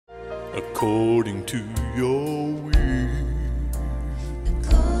according to your will.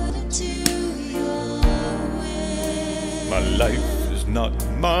 According to your will. My life is not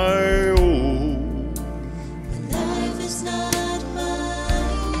my own. My life is not my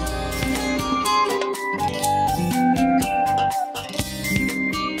own.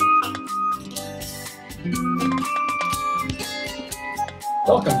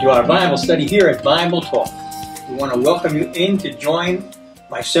 Welcome to our Bible study here at Bible Talk. We want to welcome you in to join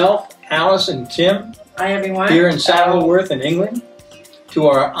myself, Alice, and Tim. Hi, everyone. Here in Saddleworth in England to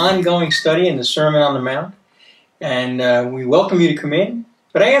our ongoing study in the Sermon on the Mount. And we welcome you to come in,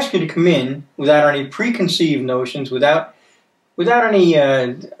 but I ask you to come in without any preconceived notions, without any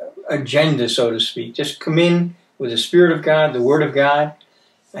agenda, so to speak. Just come in with the Spirit of God, the Word of God,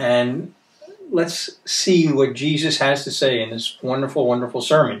 and let's see what Jesus has to say in this wonderful, wonderful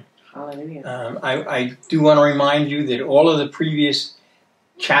sermon. Hallelujah. I do want to remind you that all of the previous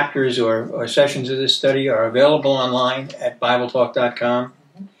chapters or sessions of this study are available online at BibleTalk.com.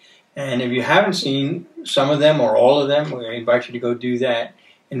 Mm-hmm. And if you haven't seen some of them or all of them, we invite you to go do that.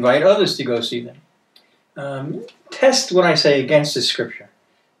 Invite others to go see them. Test what I say against the Scripture.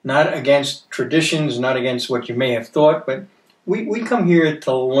 Not against traditions, not against what you may have thought, but we come here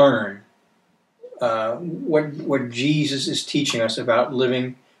to learn what Jesus is teaching us about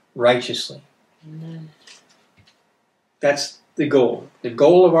living righteously. Amen. That's the goal. The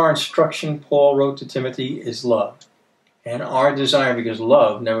goal of our instruction, Paul wrote to Timothy, is love. And our desire, because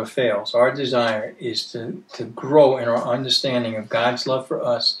love never fails, our desire is to grow in our understanding of God's love for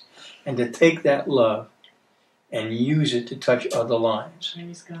us and to take that love and use it to touch other lives.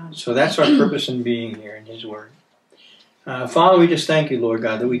 Praise God. So that's our purpose in being here in His Word. Father, we just thank you, Lord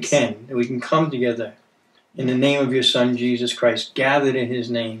God, that we can come together in the name of your Son, Jesus Christ, gathered in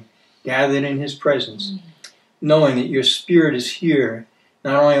His name, gathered in His presence, knowing that your Spirit is here,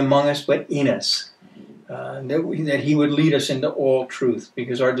 not only among us, but in us, that He would lead us into all truth,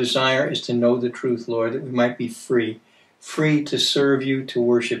 because our desire is to know the truth, Lord, that we might be free to serve you, to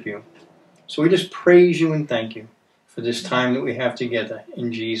worship you. So we just praise you and thank you for this time that we have together,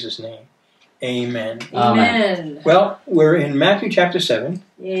 in Jesus' name. Amen. Amen. Well, we're in Matthew chapter 7.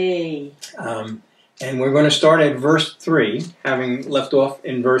 Yay. And we're going to start at verse 3, having left off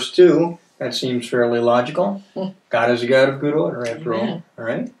in verse 2. That seems fairly logical. God is a God of good order, after all. All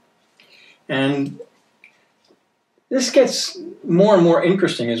right? And this gets more and more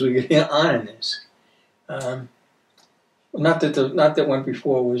interesting as we get on in this. Not that one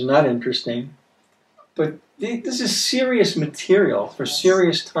before was not interesting, but this is serious material for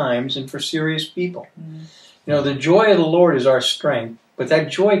serious times and for serious people. You know, the joy of the Lord is our strength, but that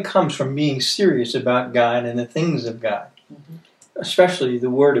joy comes from being serious about God and the things of God, especially the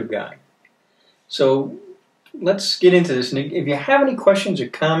Word of God. So let's get into this. And if you have any questions or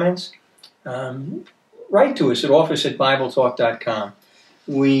comments, write to us at office@BibleTalk.com.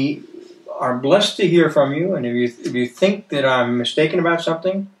 We are blessed to hear from you, and if you think that I'm mistaken about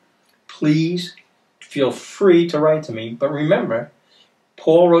something, please feel free to write to me. But remember,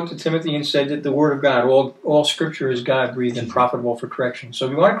 Paul wrote to Timothy and said that the Word of God, all Scripture is God-breathed and profitable for correction. So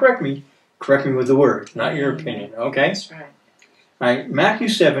if you want to correct me with the Word, not your opinion, okay? That's right. All right, Matthew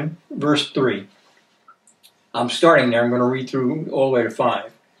 7, verse 3. I'm starting there. I'm going to read through all the way to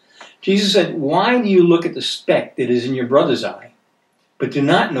 5. Jesus said, "Why do you look at the speck that is in your brother's eye, but do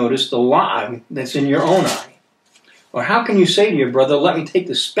not notice the log that's in your own eye? Or how can you say to your brother, 'Let me take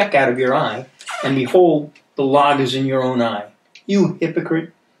the speck out of your eye,' and behold, the log is in your own eye? You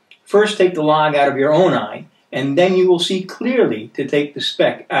hypocrite! First take the log out of your own eye, and then you will see clearly to take the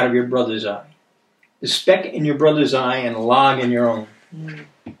speck out of your brother's eye. The speck in your brother's eye and the log in your own."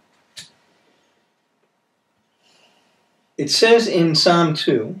 It says in Psalm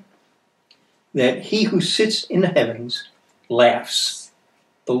 2 that he who sits in the heavens laughs.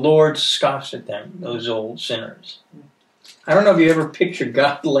 The Lord scoffs at them, those old sinners. I don't know if you ever pictured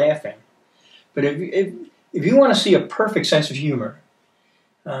God laughing, but if you want to see a perfect sense of humor,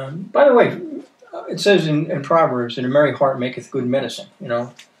 by the way, it says in Proverbs that a merry heart maketh good medicine. You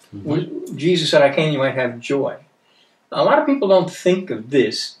know, Jesus said, "I came that you might have joy." A lot of people don't think of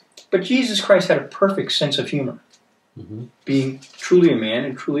this, but Jesus Christ had a perfect sense of humor, being truly a man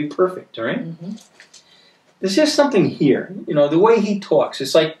and truly perfect. All right. There's just something here. You know, the way he talks,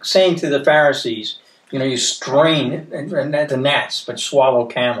 it's like saying to the Pharisees, you know, you strain at the gnats, but swallow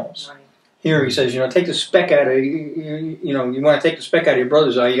camels. Right. Here he says, you know, take the speck out of, you want to take the speck out of your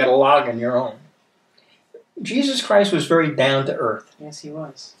brother's eye, you got a log in your own. Jesus Christ was very down to earth. Yes, he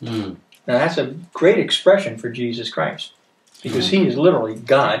was. Now that's a great expression for Jesus Christ, because he is literally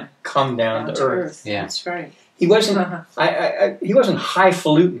God come down to earth. Yeah, that's right. He wasn't. He wasn't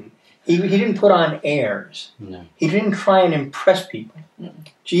highfalutin. He didn't put on airs. No. He didn't try and impress people.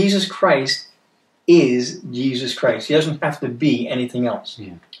 Jesus Christ is Jesus Christ. He doesn't have to be anything else.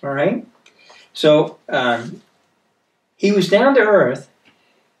 Yeah. All right? So, he was down to earth,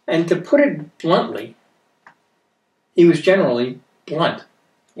 and to put it bluntly, he was generally blunt.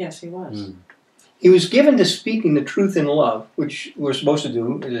 Yes, he was. Mm. He was given to speaking the truth in love, which we're supposed to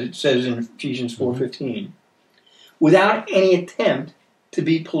do, as it says in Ephesians 4:15, without any attempt to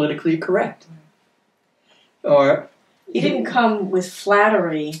be politically correct. Or He didn't come with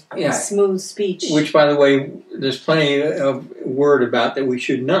flattery Yeah. and smooth speech. which, by the way, there's plenty of word about that we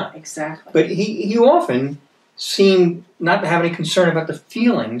should not. Exactly. But he often seemed not to have any concern about the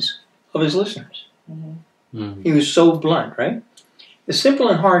feelings of his listeners. Mm. He was so blunt, right? The simple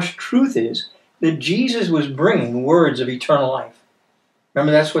and harsh truth is that Jesus was bringing words of eternal life.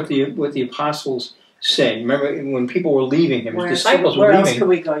 Remember, that's what the apostles said. Remember, when people were leaving him, his disciples were where else leaving could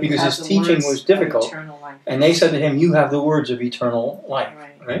we go? You because have his the teaching words was of difficult. eternal life. and they said to him, "You have the words of eternal life."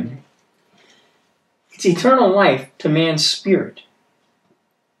 Right. Right? It's eternal life to man's spirit.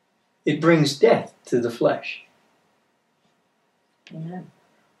 It brings death to the flesh. Amen.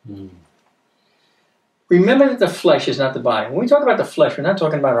 Mm. Remember that the flesh is not the body. When we talk about the flesh, we're not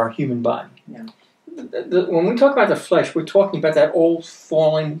talking about our human body. No. When we talk about the flesh, we're talking about that old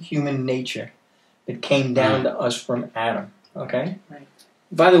fallen human nature that came down to us from Adam. Okay? Right.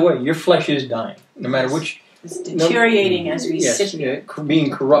 By the way, your flesh is dying, no matter Yes. which. It's deteriorating as we Yes, sit here. being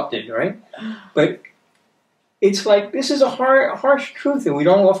corrupted, right? But it's like, this is a harsh truth that we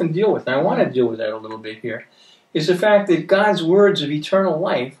don't often deal with, and I want to deal with that a little bit here, is the fact that God's words of eternal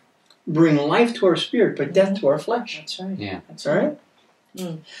life bring life to our spirit, but death to our flesh. That's right. Yeah. That's All right. right?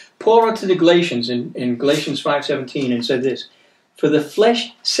 Mm. Paul wrote to the Galatians in Galatians 5:17 and said this, "For the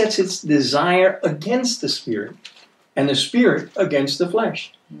flesh sets its desire against the spirit, and the spirit against the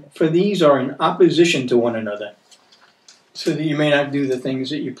flesh. For these are in opposition to one another, so that you may not do the things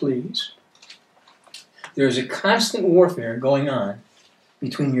that you please." There is a constant warfare going on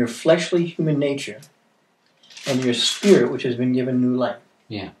between your fleshly human nature and your spirit, which has been given new life.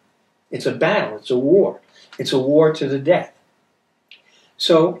 Yeah. It's a battle. It's a war. It's a war to the death.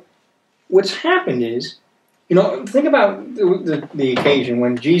 So what's happened is, think about the occasion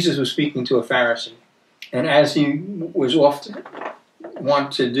when Jesus was speaking to a Pharisee. And as he was often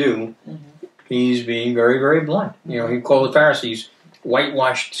wont to do, he's being very, very blunt. He called the Pharisees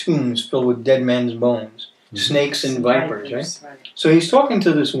whitewashed tombs filled with dead men's bones, snakes and vipers, right? So he's talking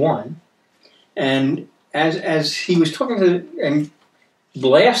to this one, and as he was talking to and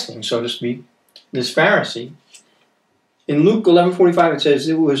blasting, so to speak, this Pharisee, in Luke 11:45 it says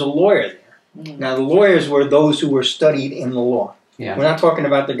there was a lawyer there. Now the lawyers were those who were studied in the law. Yeah. We're not talking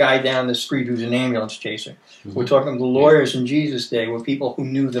about the guy down the street who's an ambulance chaser. We're talking the lawyers in Jesus' day were people who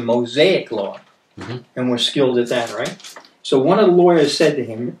knew the Mosaic law and were skilled at that, right? So one of the lawyers said to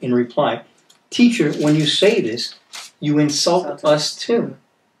him in reply, "Teacher, when you say this, you insult us too."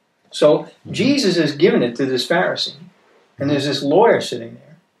 So Jesus has given it to this Pharisee, and there's this lawyer sitting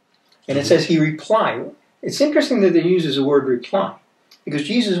there, and it says he replied. It's interesting that they uses the word reply, because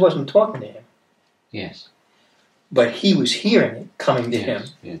Jesus wasn't talking to him, Yes. but he was hearing it coming to him.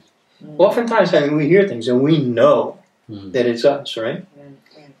 Yes. Oftentimes, we hear things and we know that it's us, right?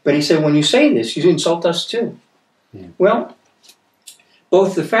 But he said, when you say this, you insult us too. Yeah. Well,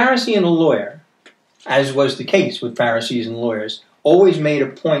 both the Pharisee and the lawyer, as was the case with Pharisees and lawyers, always made a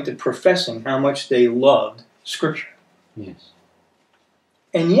point of professing how much they loved Scripture. Yes.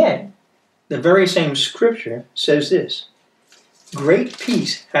 And yet, the very same Scripture says this, "Great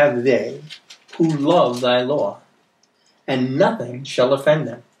peace have they who love thy law, and nothing shall offend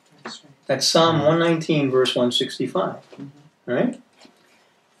them." That's Psalm 119, verse 165. Right?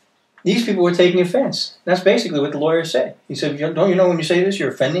 These people were taking offense. That's basically what the lawyer said. He said, "Don't you know when you say this,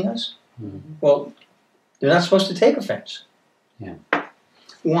 you're offending us?" Well, they're not supposed to take offense. Yeah.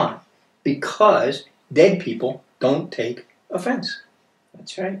 Why? Because dead people don't take offense.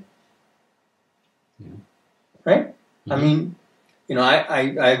 That's right. Right? I mean,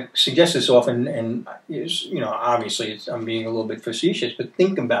 I suggest this often, and obviously I'm being a little bit facetious, but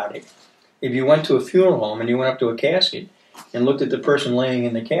think about it. If you went to a funeral home and you went up to a casket and looked at the person laying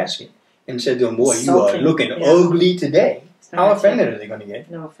in the casket and said to them, "Boy, you are looking ugly today," how offended are they going to get?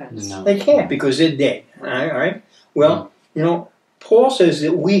 No offense. No. They can't, because they're dead. All right? Well, Paul says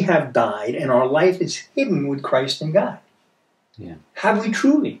that we have died and our life is hidden with Christ in God. Yeah. Have we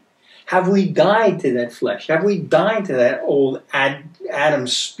truly? Have we died to that flesh? Have we died to that old Adam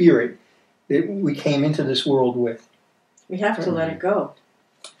spirit that we came into this world with? We have to let it go.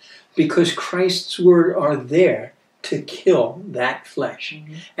 Because Christ's word are there to kill that flesh.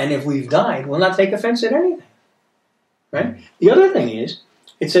 And if we've died, we'll not take offense at anything. Right? The other thing is,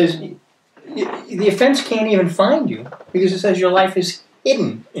 it says the offense can't even find you because it says your life is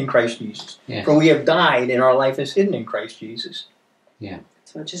hidden in Christ Jesus. Yes. For we have died and our life is hidden in Christ Jesus.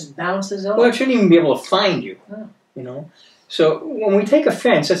 So it just bounces over. Well, it shouldn't even be able to find you. Oh. You know? So when we take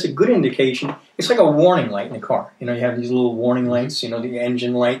offense, that's a good indication. It's like a warning light in a car. You know, you have these little warning lights, you know, the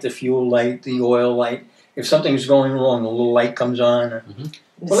engine light, the fuel light, the oil light. If something's going wrong, the little light comes on. In the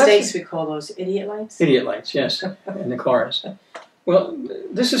Well, that's- States, we call those idiot lights. Idiot lights, yes, in the cars. Well,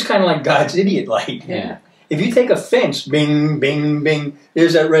 this is kind of like God's idiot light. Yeah. If you take offense, bing, bing, bing,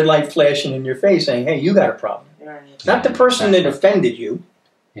 there's that red light flashing in your face saying, hey, you got a problem. Right. Not the person that offended you.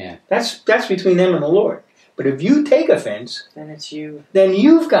 Yeah. That's between them and the Lord. But if you take offense, Then it's you. then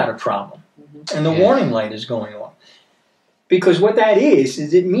you've got a problem. And the Yes. warning light is going on. Because what that is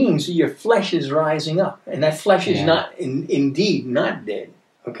it means that your flesh is rising up. And that flesh is Yeah. not, indeed, not dead.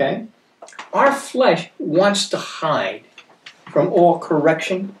 Okay? Our flesh wants to hide from all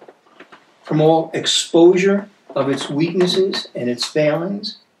correction, from all exposure of its weaknesses and its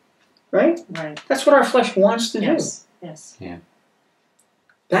failings. Right? Right. That's what our flesh wants to do. Yes. Yes.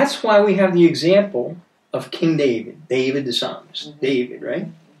 That's why we have the example of King David, David the psalmist, David, right?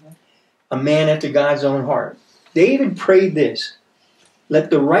 A man after God's own heart. David prayed this, let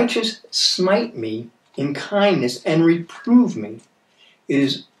the righteous smite me in kindness and reprove me.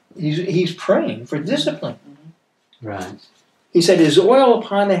 He's praying for discipline. Right. He said, his oil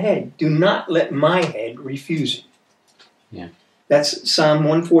upon the head, do not let my head refuse it. Yeah. That's Psalm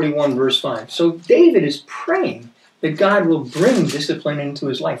 141, verse 5. So David is praying that God will bring discipline into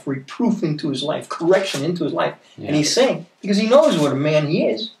his life, reproof into his life, correction into his life. Yeah. And he's saying, because he knows what a man he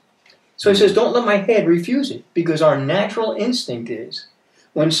is. So he says, don't let my head refuse it, because our natural instinct is,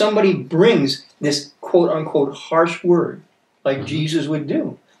 when somebody brings this quote-unquote harsh word, like Jesus would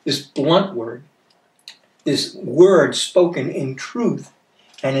do, this blunt word, this word spoken in truth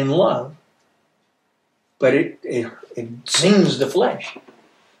and in love, but it zings the flesh.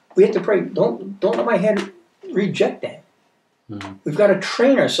 We have to pray, don't let my head reject that. We've got to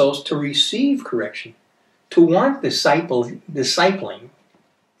train ourselves to receive correction, to want discipling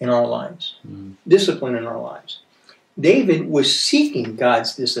in our lives, discipline in our lives. David was seeking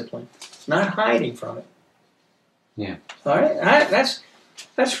God's discipline, not hiding from it. Yeah. All right?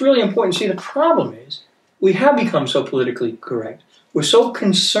 That's really important. See, the problem is we have become so politically correct. We're so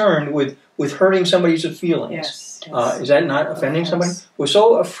concerned with hurting somebody's feelings. Yes. Yes. Is that not offending Yes. somebody? We're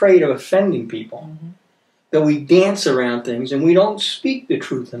so afraid of offending people that we dance around things and we don't speak the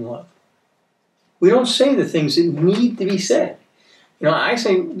truth in love. We don't say the things that need to be said. You know, I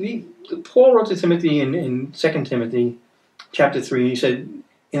say, Paul wrote to Timothy in 2 Timothy chapter 3, he said,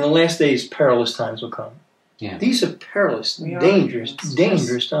 in the last days perilous times will come. Yeah. These are perilous, We are. dangerous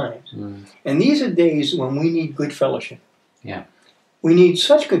Yes. times. And these are days when we need good fellowship. Yeah. We need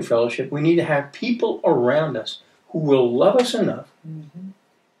such good fellowship. We need to have people around us who will love us enough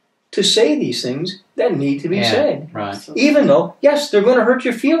to say these things that need to be Yeah. said. Right. Even though, yes, they're going to hurt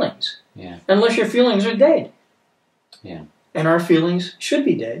your feelings. Yeah. Unless your feelings are dead. Yeah. And our feelings should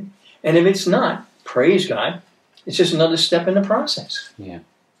be dead. And if it's not, praise God, it's just another step in the process.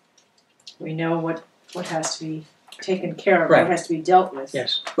 We know what has to be taken care of, Right. what has to be dealt with.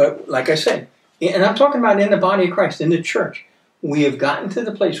 Yes. But like I said, and I'm talking about in the body of Christ, in the church, we have gotten to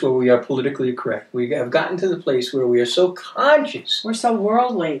the place where we are politically correct. We have gotten to the place where we are so conscious We're so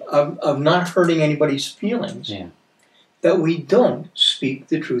worldly. of not hurting anybody's feelings Yeah. that we don't speak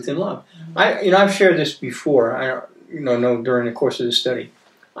the truth in love. I've shared this before. During the course of the study,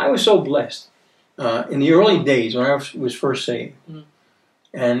 I was so blessed in the early days when I was first saved,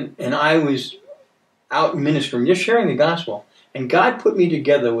 and I was out ministering, just sharing the gospel. And God put me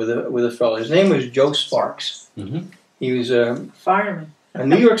together with a fellow. His name was Joe Sparks. He was a Fireman.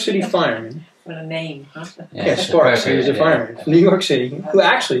 New York City fireman. What a name, huh? Yeah. Yeah, Sparks. He was a appropriate, fireman from New York City, who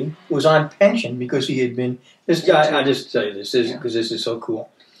actually was on pension because he had been. This guy, I'll just tell you this because this is so cool.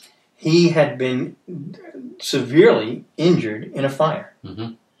 He had been severely injured in a fire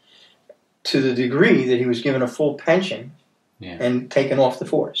to the degree that he was given a full pension and taken off the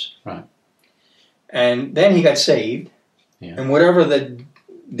force. Right. And then he got saved, Yeah. and whatever the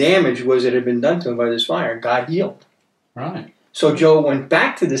damage was that had been done to him by this fire, God healed. Right. So Joe went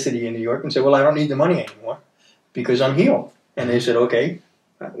back to the city of New York and said, well, I don't need the money anymore because I'm healed. And they said, okay,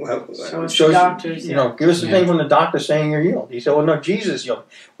 Well, Show us shows, the doctors. you know, give us the thing from the doctor saying you're healed. He said, well, no, Jesus healed.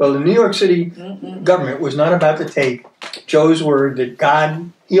 Well, the New York City government was not about to take Joe's word that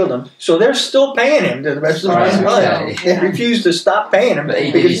God healed him, so they're still paying him to the best of Right. his knowledge. Yeah. They refused to stop paying him But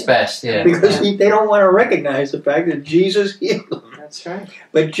he did his best, yeah. because they don't want to recognize the fact that Jesus healed him. That's right.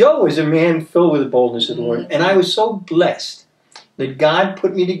 But Joe was a man filled with the boldness of the Lord, and I was so blessed that God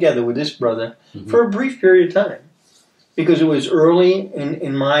put me together with this brother for a brief period of time, because it was early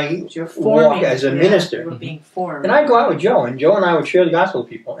in my You're walk forming as a You minister. were being formed. And I'd go out with Joe, and Joe and I would share the gospel with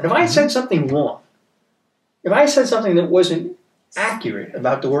people. And if I said something wrong, if I said something that wasn't accurate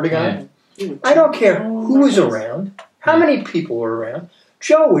about the Word of God, I don't care who was around, how many people were around.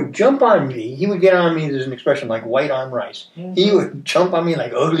 Joe would jump on me. He would get on me, there's an expression like white on rice. He would jump on me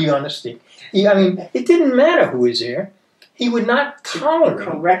like ugly on a stick. It didn't matter who was there. He would not tolerate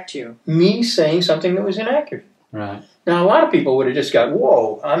correct you. me saying something that was inaccurate. Right. Now, a lot of people would have just got,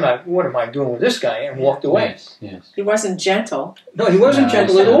 whoa, what am I doing with this guy, and walked away. Yes. He wasn't gentle. No, he wasn't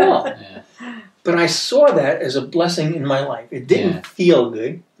gentle at all. Yeah. But I saw that as a blessing in my life. It didn't feel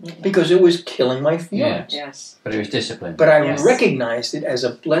good because it was killing my feelings. Yes. But it was discipline. But I Yes. recognized it as a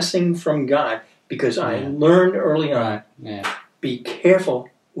blessing from God because I learned early on, Right. Yeah. be careful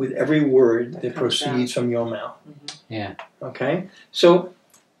with every word that comes proceeds from your mouth. Yeah. Okay? So,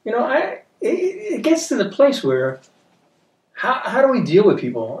 it gets to the place where how do we deal with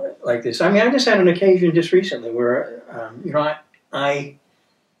people like this? I just had an occasion just recently where, I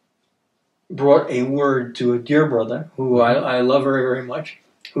brought a word to a dear brother who I love very, very much,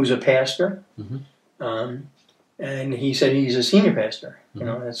 who's a pastor. And he said he's a senior pastor.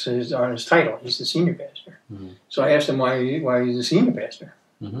 That's on his title. He's the senior pastor. So I asked him why he's a senior pastor.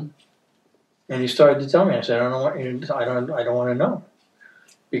 And he started to tell me. I said, I don't want to know,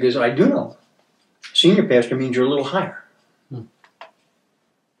 because I do know. Senior pastor means you're a little higher.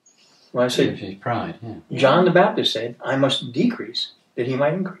 Well, I said, His pride. Yeah. John the Baptist said, I must decrease that he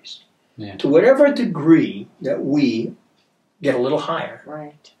might increase. Yeah. To whatever degree that we get a little higher,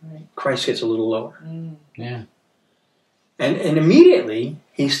 Right. Christ gets a little lower. Yeah. And immediately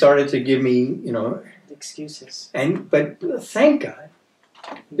he started to give me, Excuses. but thank God,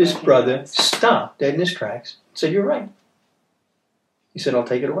 this brother stopped dead in his tracks and said, you're right. He said, I'll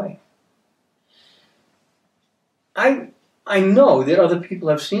take it away. I know that other people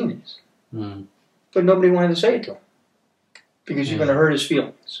have seen this, but nobody wanted to say it to him because you're going to hurt his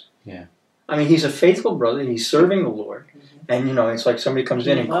feelings. Yeah. He's a faithful brother. He's serving the Lord. And, it's like somebody comes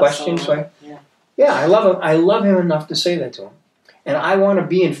in and questions. I love him. I love him enough to say that to him. And I want to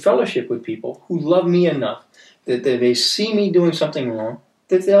be in fellowship with people who love me enough that they see me doing something wrong,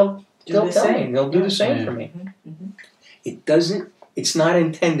 that they'll tell me. They'll do the same for me. It's not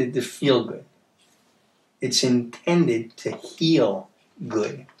intended to feel good. It's intended to heal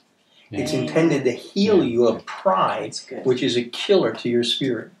good. Yeah. It's intended to heal your pride, which is a killer to your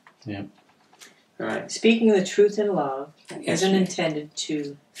spirit. Yeah. All right. Speaking the truth in love isn't intended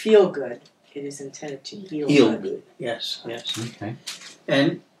to feel good. It is intended to heal good. Yes. Okay.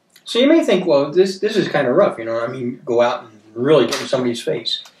 And so you may think, well, this is kind of rough, go out and really get in somebody's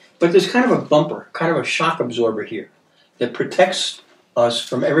face. But there's kind of a bumper, kind of a shock absorber here that protects us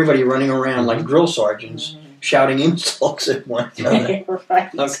from everybody running around like drill sergeants shouting insults at one another. Right.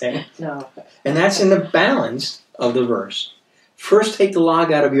 Okay. No. And that's in the balance of the verse. First take the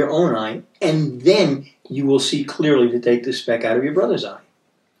log out of your own eye, and then you will see clearly to take the speck out of your brother's eye.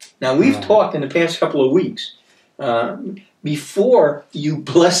 Now, we've talked in the past couple of weeks, before you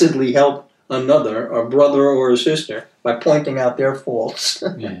blessedly help another, a brother or a sister, by pointing out their faults.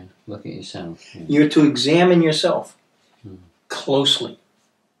 Yeah, look at yourself. Yeah. You're to examine yourself closely.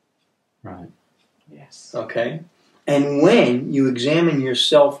 Right. Yes. Okay? And when you examine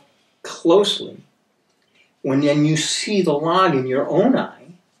yourself closely, when then you see the log in your own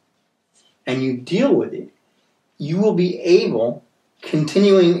eye, and you deal with it, you will be able,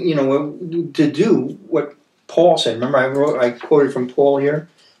 continuing, to do what Paul said. Remember, I quoted from Paul here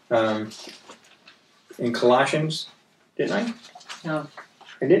in Colossians, didn't I? No.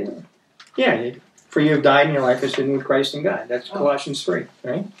 I didn't. Yeah, I did. For you have died and your life is hidden with Christ in God. That's Colossians 3,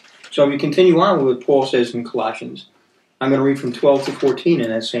 right? So if you continue on with what Paul says in Colossians, I'm going to read from 12 to 14 in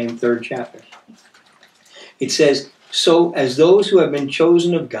that same 3rd chapter. It says, so as those who have been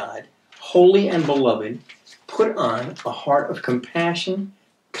chosen of God, holy and beloved, put on a heart of compassion,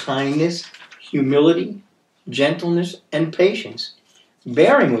 kindness, humility, gentleness, and patience,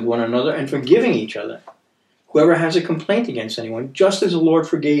 bearing with one another and forgiving each other. Whoever has a complaint against anyone, just as the Lord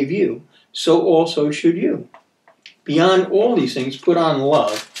forgave you, so also should you. Beyond all these things, put on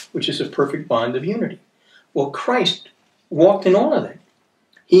love, which is a perfect bond of unity. Well, Christ walked in all of that.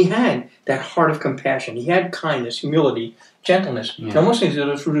 He had that heart of compassion. He had kindness, humility, gentleness. Yeah. Now, most things are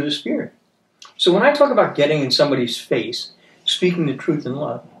the fruit of the Spirit. So when I talk about getting in somebody's face, speaking the truth in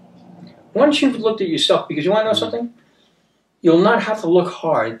love, once you've looked at yourself, because you want to know something? You'll not have to look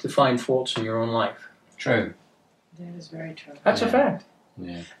hard to find faults in your own life. True. That is very true. That's a fact.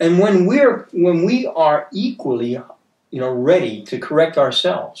 Yeah. And when we are equally, ready to correct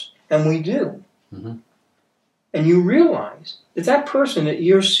ourselves, and we do, Mhm. and you realize that person that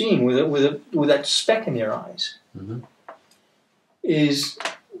you're seeing with that speck in their eyes Mhm. is,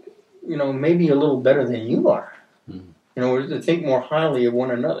 maybe a little better than you are. Mhm. To think more highly of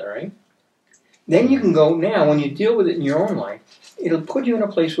one another, right? Then you can go, now when you deal with it in your own life, it'll put you in a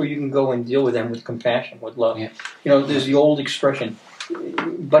place where you can go and deal with them with compassion, with love. Yeah. There's the old expression,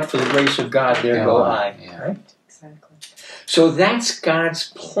 but for the grace of God, there go I. Yeah. Right? Exactly. So that's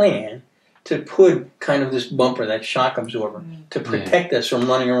God's plan to put kind of this bumper, that shock absorber, to protect us from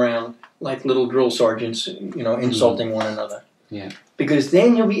running around like little drill sergeants, insulting one another. Yeah. Because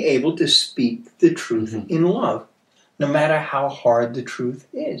then you'll be able to speak the truth Mhm. in love, no matter how hard the truth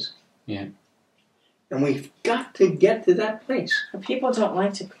is. Yeah. And we've got to get to that place. But people don't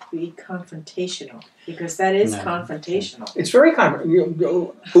like to be confrontational because that is No. confrontational. It's very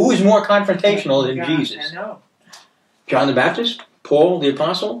who is more confrontational than God, Jesus? I know. John the Baptist? Paul the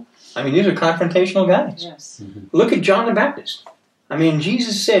Apostle? I mean, these are confrontational guys. Yes. Look at John the Baptist. I mean,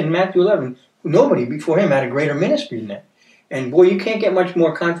 Jesus said in Matthew 11, nobody before him had a greater ministry than that. And boy, you can't get much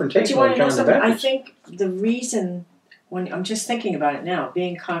more But you confrontational want than to know John the something? I Baptist. think the reason, when I'm just thinking about it now,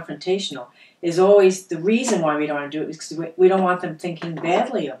 being confrontational is always the reason why we don't want to do it because we don't want them thinking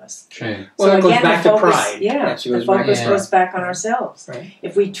badly of us. True. Well, So that goes again, back the to focus, pride. Yeah, Yes, it the goes back focus to goes back on ourselves. Right.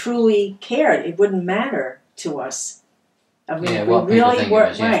 If we truly cared, it wouldn't matter to us. I mean, Yeah, if what we people really think of were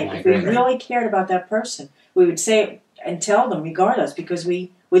us, yeah, right, I if we agree. really cared about that person, we would say it and tell them regardless because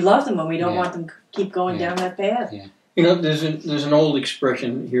we love them and we don't Yeah. want them to keep going Yeah. down that path. There's an old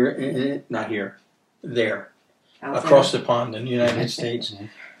expression here, not here, there, Out across there. the pond in the United States.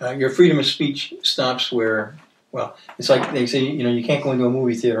 Yeah. Your freedom of speech stops where, well, it's like they say, you can't go into a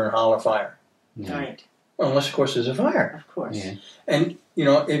movie theater and holler fire. Yeah. Right, Well, unless, of course, there's a fire. of course. Yeah. And,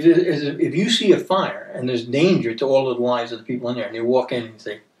 if you see a fire and there's danger to all of the lives of the people in there, and you walk in and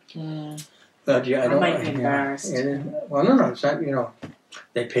say, gee, I I don't might be embarrassed. Well, no, it's not,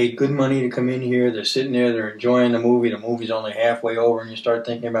 they paid good money to come in here, they're sitting there, they're enjoying the movie's only halfway over, and you start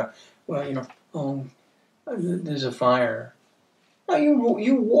thinking about, well, there's a fire. No,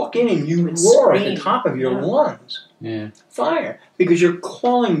 you walk in and you would roar at the scream. top of your Yeah. lungs. Yeah. Fire. Because you're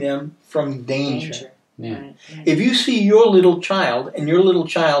calling them from danger. Yeah. Right, right. If you see your little child, and your little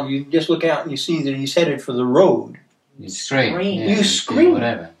child, you just look out and you see that he's headed for the road, You scream. Scream. Yeah, You do scream.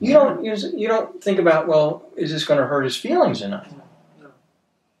 Whatever. you don't think about, well, is this going to hurt his feelings or not? No.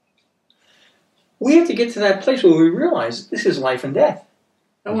 We have to get to that place where we realize this is life and death.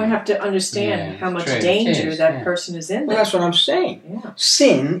 And we have to understand Yeah, how much true. danger Yes, that yeah. person is in Well, there. that's what I'm saying. Yeah,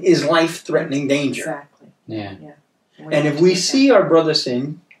 Sin is life-threatening danger. exactly. Yeah. And if we see our brother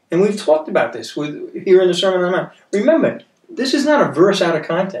sin, and we've talked about this here in the Sermon on the Mount, remember, this is not a verse out of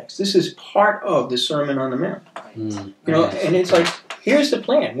context. This is part of the Sermon on the Mount. Mm. And it's like, here's the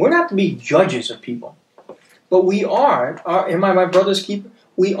plan. We're not to be judges of people, but we are. Am I my brother's keeper?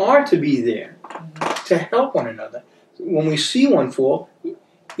 We are to be there to help one another. When we see one fall,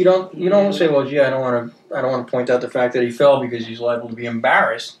 you don't say, well, gee, I don't want to point out the fact that he fell because he's liable to be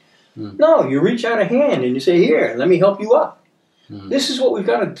embarrassed. Mm. No, you reach out a hand and you say, here, let me help you up. Mm. This is what we've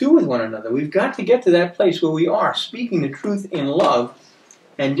got to do with one another. We've got to get to that place where we are speaking the truth in love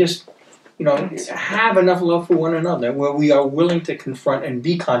and just, have enough love for one another where we are willing to confront and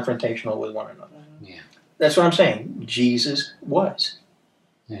be confrontational with one another. Yeah. That's what I'm saying. Jesus was.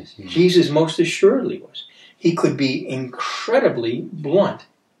 Yes. Yeah. Jesus most assuredly was. He could be incredibly blunt.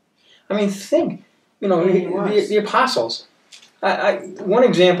 I mean, think, the apostles. One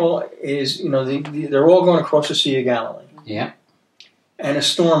example is, they're all going across the Sea of Galilee. Yeah. And a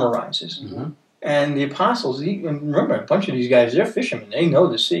storm arises. Mm-hmm. And the apostles, and remember, a bunch of these guys, they're fishermen. They know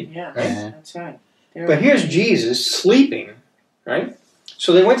the sea. Yeah, Right? Yeah. that's right. But here's Jesus sleeping, right?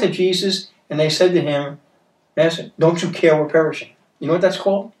 So they went to Jesus and they said to him, Master, don't you care we're perishing? You know what that's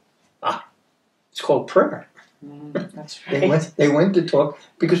called? It's called prayer. That's right. They went to talk,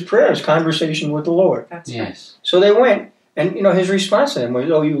 because prayer is conversation with the Lord. That's right. Yes. So they went, and his response to them was,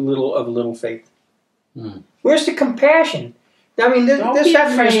 oh, you little faith. Mm. Where's the compastion? I mean, Don't this be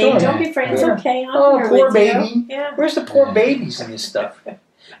happened in the afraid. storm. Don't be afraid. It's Yeah. okay. I'm Oh, here poor with baby. you. Yeah. Where's the poor Yeah. babies in this stuff?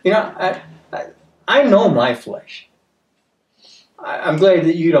 I know my flesh. I'm glad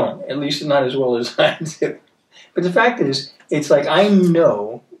that you don't, at least not as well as I do. But the fact is, it's like I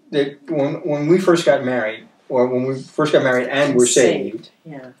know that when we first got married, or when we first got married and were saved,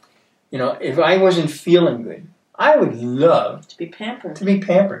 Yeah. you know, if I wasn't feeling good, I would love To be pampered. to be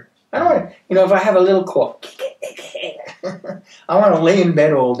pampered. I don't want to, you know, if I have a little cough, I want to lay in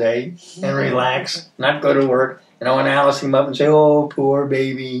bed all day and relax, not go to work, and I want to Alice him up and say, "Oh, poor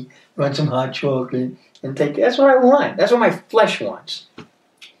baby, you want some hot chocolate?" And take. That's what I want. That's what my flesh wants.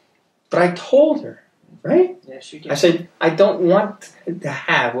 But I told her, right? Yes, you did. I said, I don't want to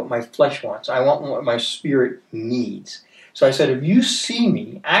have what my flesh wants. I want what my spirit needs. So I said, if you see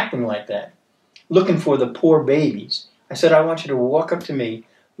me acting like that, looking for the poor babies, I said, I want you to walk up to me,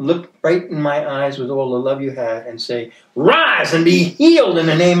 look right in my eyes with all the love you have, and say, "Rise and be healed in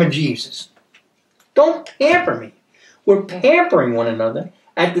the name of Jesus." Don't pamper me. We're pampering one another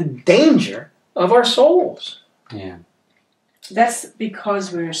at the danger of our souls. Yeah. That's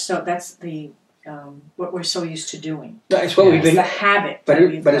because that's the what we're so used to doing. That's what Yeah. we've It's been. the habit. But, that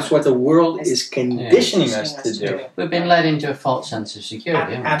we've but it's got. what the world It's is conditioning us to do. We've been led into a false sense of security,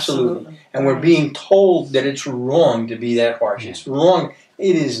 haven't we? Absolutely. And we're being told that it's wrong to be that harsh. Yeah. It's wrong.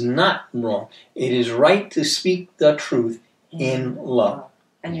 It is not wrong. It is right to speak the truth in love.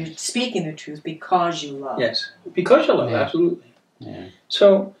 And you're speaking the truth because you love. Yes. Because you love, Yeah. absolutely. Yeah.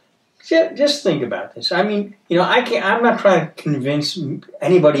 So just think about this. I mean, you know, I'm not trying to convince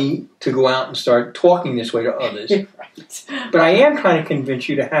anybody to go out and start talking this way to others. Right. But I am trying to convince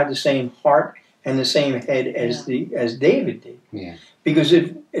you to have the same heart and the same head as David did. Yeah. Because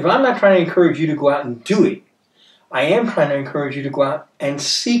if I'm not trying to encourage you to go out and do it, I am trying to encourage you to go out and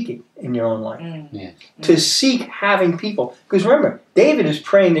seek it in your own life. Yeah. To seek having people. Because remember, David is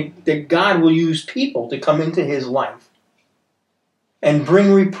praying that God will use people to come into his life and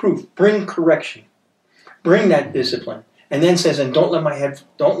bring reproof, bring correction, bring that discipline. And then says, and don't let my head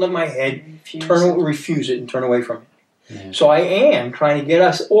refuse it and turn away from it. Yeah. So I am trying to get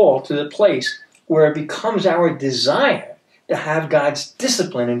us all to the place where it becomes our desire to have God's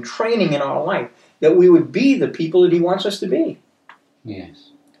discipline and training in our life, that we would be the people that he wants us to be. Yes.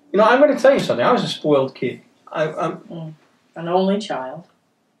 You know, I'm going to tell you something. I was a spoiled kid. I'm An only child.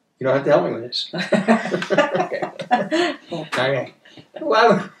 You don't have to help me with this. Okay.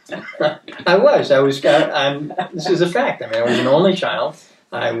 Well, I was. This is a fact. I mean, I was an only child.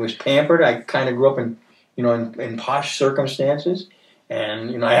 I was pampered. I kind of grew up in posh circumstances,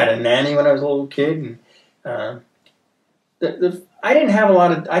 and I had a nanny when I was a little kid. And I didn't have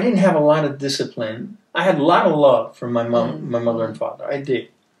a lot of discipline. I had a lot of love from my mother and father. I did.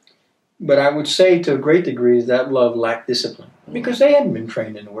 But I would say to a great degree that love lacked discipline because they hadn't been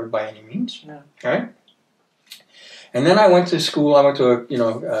trained in the Word by any means. No. Right? And then I went to school. I went to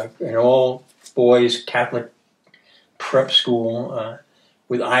an all boys Catholic prep school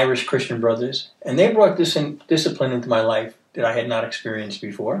with Irish Christian brothers, and they brought discipline into my life that I had not experienced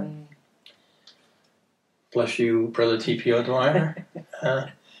before. Bless you, Brother T.P.O. Dwyer.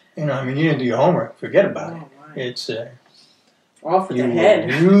 You didn't do your homework. Forget about it. Right. It's Off with you the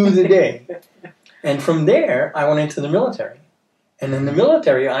head. rue the day. And from there, I went into the military. And in the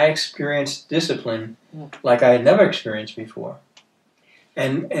military, I experienced discipline like I had never experienced before.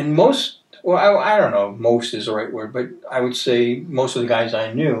 And most, well, I don't know if most is the right word, but I would say most of the guys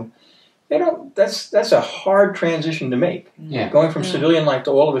I knew, that's a hard transition to make. Yeah. Going from civilian life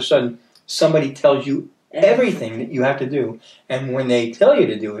to all of a sudden, somebody tells you everything that you have to do. And when they tell you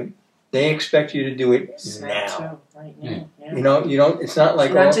to do it, they expect you to do it now. Right now. Yeah. You don't. It's not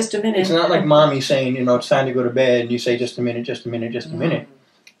like Not just a minute. It's not like mommy saying, it's time to go to bed, and you say just a minute, just a minute, just a minute.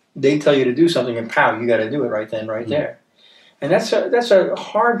 They tell you to do something, and pow, you got to do it right then, right there. And that's a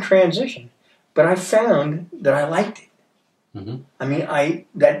hard transition. But I found that I liked it. Mm-hmm. I mean,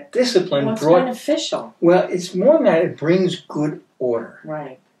 that discipline It's brought. beneficial. Well, it's more than that. It brings good order.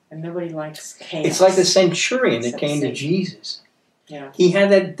 Right. And nobody likes chaos. It's like the centurion that It's came to safe. Jesus. Yeah. He had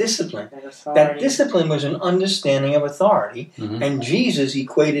that discipline. That authority. That discipline was an understanding of authority, Mm-hmm. and Jesus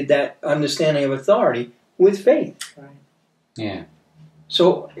equated that understanding of authority with faith. Right. Yeah.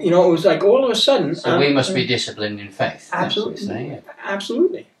 So, it was like all of a sudden... So we must be disciplined in faith. That's what Absolutely. you're saying, yeah.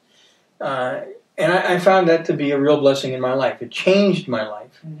 Absolutely. And I found that to be a real blessing in my life. It changed my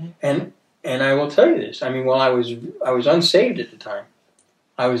life. Mm-hmm. And I will tell you this. I mean, while I was unsaved at the time.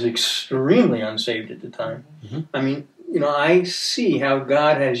 I was extremely unsaved at the time. Mm-hmm. I mean, I see how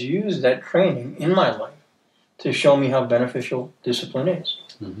God has used that training in my life to show me how beneficial discipline is.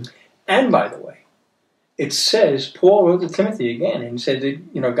 Mm-hmm. And by the way, it says, Paul wrote to Timothy again, and said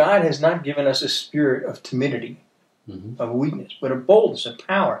that, God has not given us a spirit of timidity, Mm-hmm. of weakness, but of boldness, of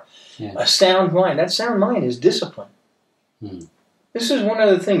power, Yeah. a sound mind. That sound mind is discipline. Mm. This is one of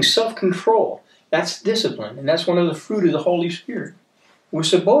the things, self-control. That's discipline, and that's one of the fruit of the Holy Spirit. We're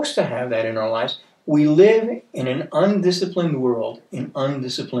supposed to have that in our lives. We live in an undisciplined world in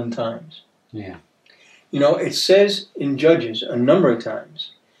undisciplined times. Yeah. It says in Judges a number of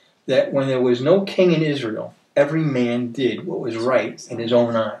times that when there was no king in Israel, every man did what was right in his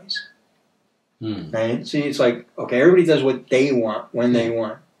own eyes. Right? See, it's like, okay, everybody does what they want when they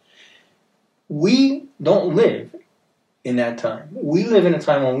want. We don't live in that time. We live in a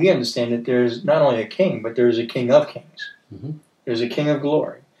time when we understand that there's not only a king, but there's a King of kings. Mm-hmm. There's a King of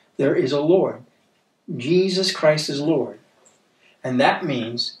glory. There is a Lord. Jesus Christ is Lord. And that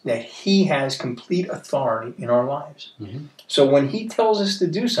means that He has complete authority in our lives. Mm-hmm. So when He tells us to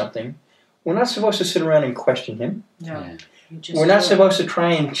do something, we're not supposed to sit around and question Him. No. Yeah. We're not supposed to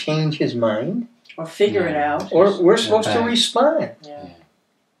try and change His mind. Or figure it out. Or we're supposed to respond. Yeah.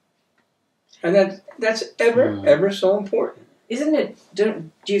 And that's ever so important. Isn't it,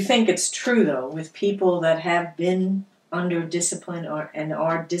 do you think it's true, though, with people that have been under discipline and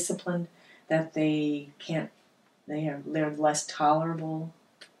are disciplined, that they're less tolerable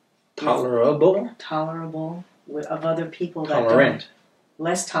of other people that Tolerant.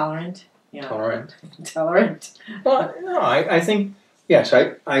 less tolerant? Yeah. Tolerant. Tolerant. Well, no, I think, yes,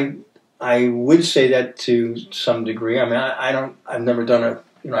 I would say that to some degree. I mean, I've never done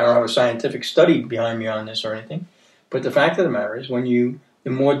I don't have a scientific study behind me on this or anything. But the fact of the matter is, the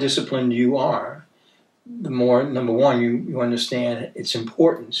more disciplined you are, the more, number one, you understand its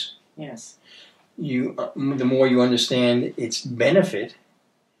importance. Yes. The more you understand its benefit,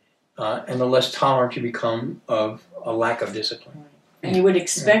 and the less tolerant you become of a lack of discipline. And you would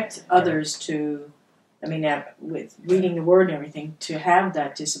expect others to, with reading the Word and everything, to have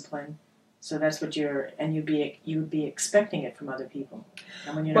that discipline. So that's what you would be expecting it from other people.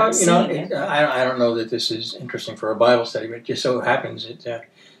 And when you're not seeing it, I don't know that this is interesting for a Bible study, but it just so happens that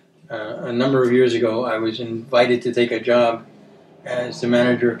a number of years ago I was invited to take a job as the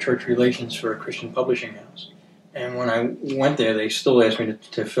manager of church relations for a Christian publishing house. And when I went there, they still asked me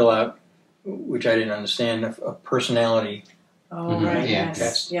to fill out, which I didn't understand, a personality. Oh, right, Yeah.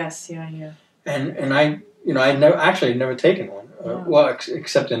 yes, yeah. And I'd never taken one. Well,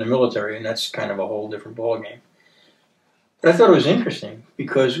 except in the military, and that's kind of a whole different ballgame. But I thought it was interesting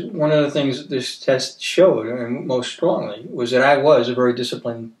because one of the things that this test showed, and most strongly, was that I was a very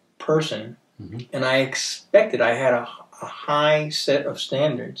disciplined person, and I had a high set of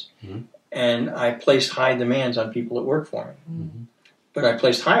standards, and I placed high demands on people that work for me. But I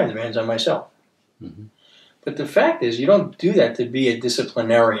placed higher demands on myself. But the fact is, you don't do that to be a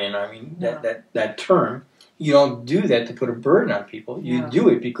disciplinarian. I mean, that term. You don't do that to put a burden on people. You do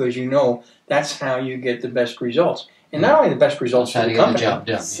it because you know that's how you get the best results. And not only the best results for the company,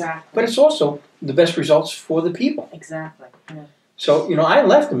 Exactly. but it's also the best results for the people. Exactly. Yeah. So, I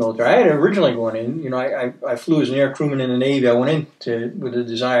left the military. I had originally gone in, I flew as an air crewman in the Navy. I went in with a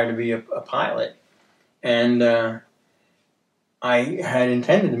desire to be a pilot. And I had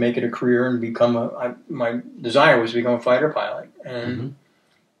intended to make it a career and my desire was to become a fighter pilot. And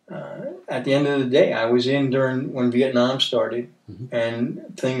at the end of the day, I was in when Vietnam started, and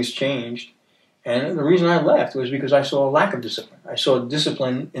things changed. And the reason I left was because I saw a lack of discipline. I saw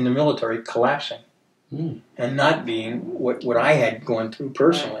discipline in the military collapsing and not being what I had gone through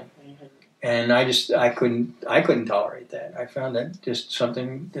personally. And I couldn't tolerate that. I found that just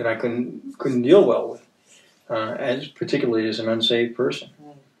something that I couldn't deal well with, particularly as an unsaved person.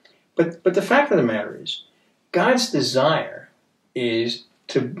 But the fact of the matter is, God's desire is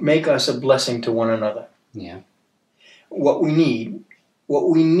to make us a blessing to one another. Yeah. What we need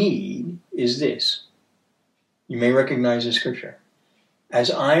is this. You may recognize the scripture.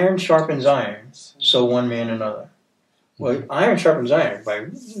 As iron sharpens iron, so one man another. Well, iron sharpens iron by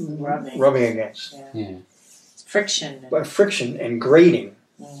rubbing against. Yeah. Friction. By friction and grating.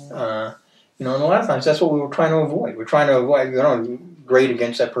 And a lot of times that's what we were trying to avoid. We're trying to avoid, grate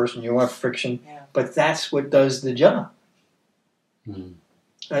against that person. You want friction. Yeah. But that's what does the job.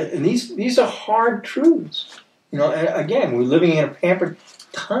 And these are hard truths. And again, we're living in a pampered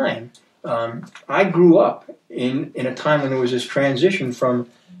time. I grew up in a time when there was this transition from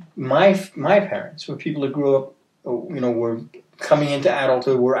my parents, where people that grew up, were coming into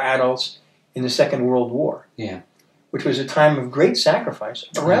adulthood, were adults in the Second World War. Yeah. Which was a time of great sacrifice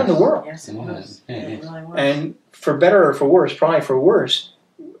around the world. Yes, it was. It really was. And for better or for worse, probably for worse,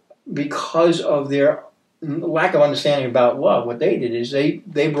 because of their lack of understanding about love, what they did is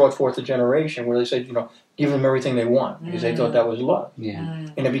they brought forth a generation where they said, give them everything they want, because they thought that was love. Yeah.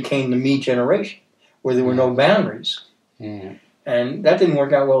 And it became the me generation, where there were no boundaries. Yeah. And that didn't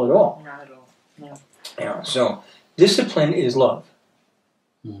work out well at all. Not at all. No. So discipline is love.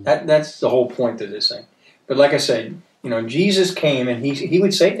 That's the whole point of this thing. But like I said, Jesus came and he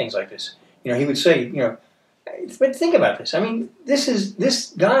would say things like this. He would say, but think about this. I mean,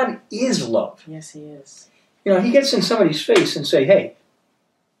 this God is love. Yes, he is. He gets in somebody's face and say, hey,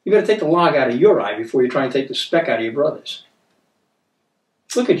 you better take the log out of your eye before you try and take the speck out of your brother's.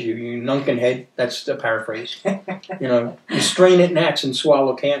 Look at you, you nunkin head. That's the paraphrase. You strain at gnats and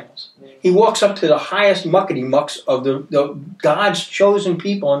swallow camels. He walks up to the highest muckety-mucks of the God's chosen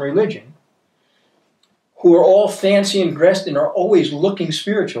people in religion, who are all fancy and dressed and are always looking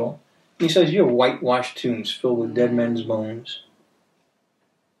spiritual. And he says, you're whitewashed tombs filled with dead men's bones.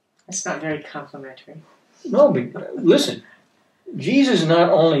 That's not very complimentary. No, but listen, Jesus not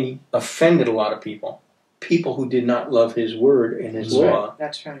only offended a lot of people who did not love his word and his law.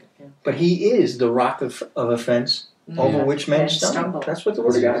 That's right. Yeah. But he is the rock of offense over which men stumble. That's what the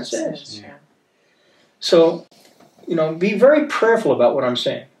Word of God says. Yeah. So, be very prayerful about what I'm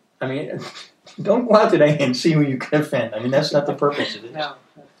saying. I mean, don't go out today and see who you can offend. I mean, that's not the purpose of this. No.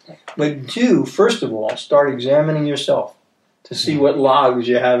 But do, first of all, start examining yourself to see what logs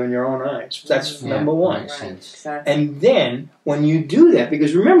you have in your own eyes. That's number one. Makes sense. Exactly. And then, when you do that,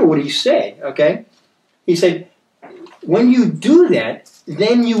 because remember what he said, okay? He said, when you do that,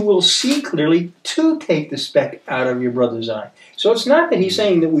 then you will see clearly to take the speck out of your brother's eye. So it's not that he's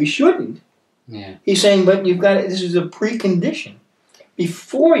saying that we shouldn't. Yeah. He's saying, but this is a precondition.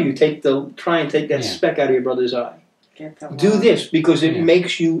 Before you try and take that speck out of your brother's eye, do this, because it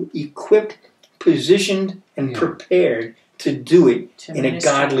makes you equipped, positioned, and prepared to do it in a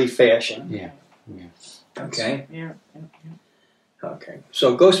godly fashion. Yeah. Okay? Yeah. Okay.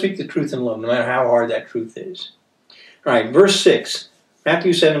 So go speak the truth in love, no matter how hard that truth is. All right, verse 6.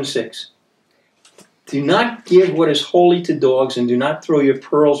 Matthew 7:6. Do not give what is holy to dogs, and do not throw your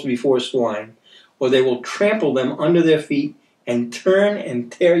pearls before swine, or they will trample them under their feet and turn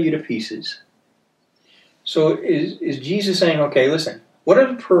and tear you to pieces. So is Jesus saying, okay, listen, what are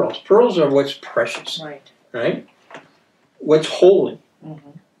the pearls? Pearls are what's precious, right? What's holy. Mm-hmm.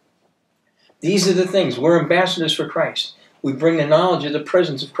 These are the things. We're ambassadors for Christ. We bring the knowledge of the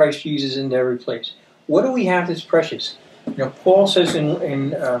presence of Christ Jesus into every place. What do we have that's precious? Paul says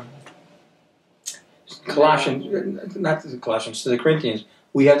in Colossians, not to the Colossians, to the Corinthians,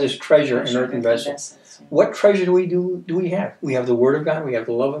 we have this treasure in earthen vessels. What treasure do we have? We have the Word of God. We have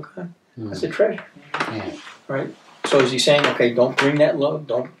the love of God. That's a treasure. Yeah. Right? So is he saying, okay, don't bring that love,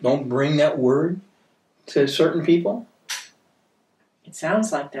 don't bring that word to certain people? It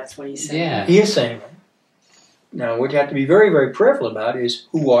sounds like that's what he's saying. Yeah. He is saying that. Now, what you have to be very, very prayerful about is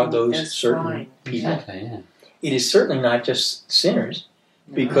who are those certain people. Exactly, yeah. It is certainly not just sinners,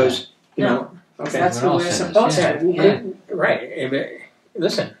 because, okay. That's who we're supposed to. Yeah. Right.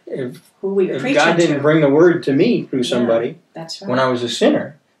 Listen, if preach God didn't to. bring the word to me through somebody That's right. when I was a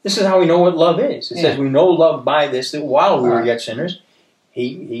sinner, this is how we know what love is. It says we know love by this, that while we were yet sinners,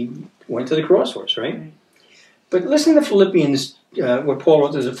 he went to the cross for us, right? But listen to Philippians, what Paul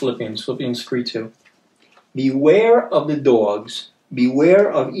wrote to the Philippians 3:2. Beware of the dogs, beware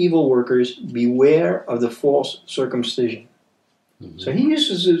of evil workers, beware of the false circumcision. Mm-hmm. So he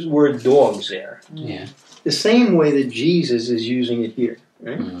uses his word dogs there. Yeah. The same way that Jesus is using it here.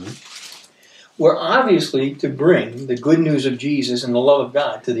 Right? Mm-hmm. We're obviously to bring the good news of Jesus and the love of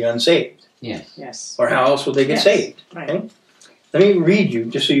God to the unsaved. Yes. Or how else would they get saved? Right. Okay? Let me read you,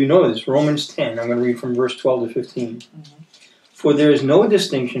 just so you know this, Romans 10. I'm going to read from verse 12 to 15. Mm-hmm. For there is no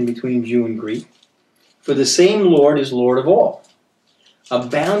distinction between Jew and Greek, for the same Lord is Lord of all,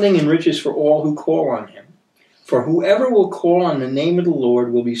 abounding in riches for all who call on him. For whoever will call on the name of the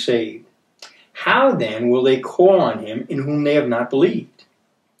Lord will be saved. How then will they call on him in whom they have not believed?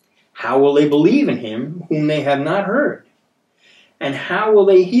 How will they believe in him whom they have not heard? And how will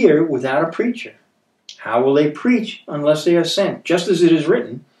they hear without a preacher? How will they preach unless they are sent? Just as it is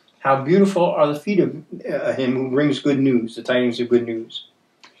written, how beautiful are the feet of him who brings good news, the tidings of good news.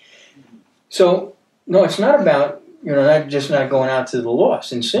 So, no, it's not about, not going out to the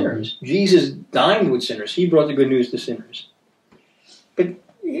lost and sinners. Jesus dined with sinners. He brought the good news to sinners. But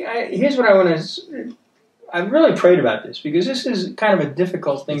here's what I want to... I've really prayed about this, because this is kind of a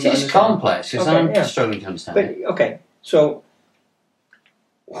difficult thing to understand. It's complex, because I'm struggling to understand it. But, okay, so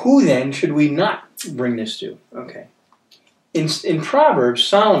who then should we not bring this to? Okay. In Proverbs,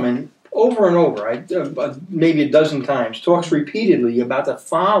 Solomon, over and over, maybe a dozen times, talks repeatedly about the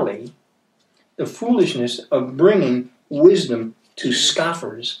folly, the foolishness of bringing wisdom to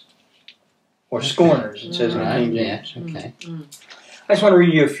scoffers or scorners, it says in King James. Okay. I just want to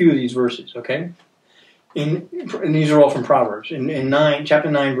read you a few of these verses, okay? And these are all from Proverbs. In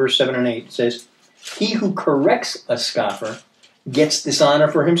chapter 9, verse 7 and 8, it says, he who corrects a scoffer gets dishonor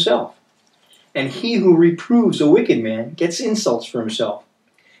for himself. And he who reproves a wicked man gets insults for himself.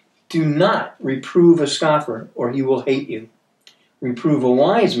 Do not reprove a scoffer, or he will hate you. Reprove a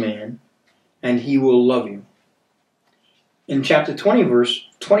wise man, and he will love you. In chapter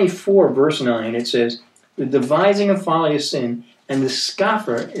 24, verse 9, it says, the devising of folly is sin, and the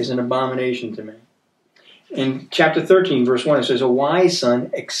scoffer is an abomination to me. In chapter 13, verse 1, it says, a wise son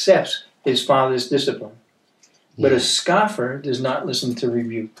accepts his father's discipline, but a scoffer does not listen to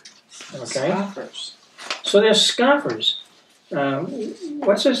rebuke. Okay? Scoffers. So they're scoffers.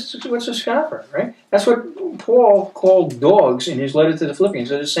 What's a scoffer, right? That's what Paul called dogs in his letter to the Philippians.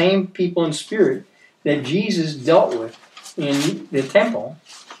 They're the same people in spirit that Jesus dealt with in the temple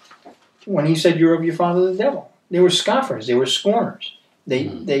when he said, you're of your father the devil. They were scoffers. They were scorners.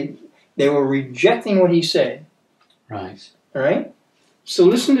 They were rejecting what he said. Right. All right? So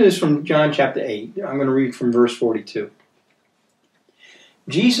listen to this from John chapter 8. I'm going to read from verse 42.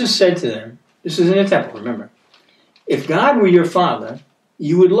 Jesus said to them, this is in the temple, remember, if God were your father,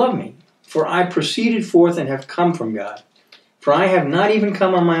 you would love me, for I proceeded forth and have come from God. For I have not even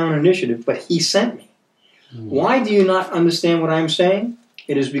come on my own initiative, but he sent me. Why do you not understand what I am saying?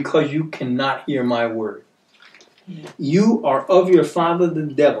 It is because you cannot hear my word. You are of your father the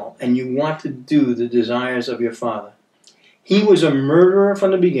devil, and you want to do the desires of your father. He was a murderer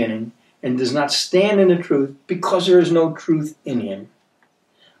from the beginning, and does not stand in the truth, because there is no truth in him.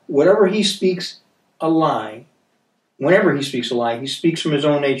 Whenever he speaks a lie, he speaks from his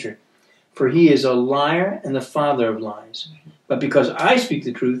own nature. For he is a liar and the father of lies. But because I speak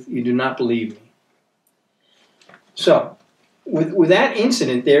the truth, you do not believe me. So, with that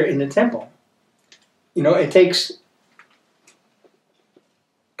incident there in the temple, it takes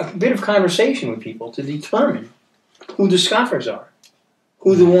a bit of conversation with people to determine who the scoffers are,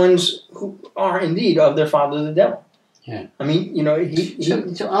 who the ones who are indeed of their father the devil. Yeah. I mean,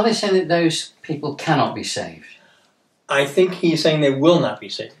 So are they saying that those people cannot be saved? I think he's saying they will not be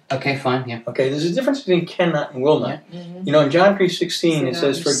saved. Okay, fine, yeah. Okay, there's a difference between cannot and will not. Yeah. Mm-hmm. In John 3:16 it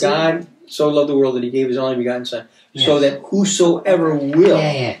says, "For God so loved the world that he gave his only begotten Son, so Yes. that whosoever will."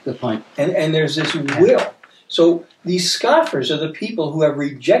 Yeah, good point. And there's this will. So these scoffers are the people who have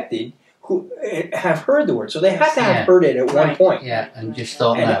rejected, who have heard the word. So they have to have heard it at one point. Yeah, and just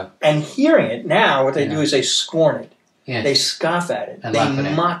thought no. And hearing it now, what they do is they scorn it. Yes. They scoff at it. And They laugh at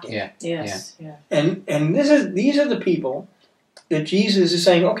it. mock it. Yeah. Yes. Yeah. And these are the people that Jesus is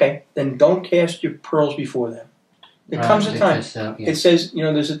saying, okay, then don't cast your pearls before them. There comes a time. It says,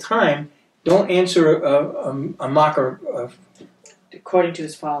 there's a time, don't answer a mocker According to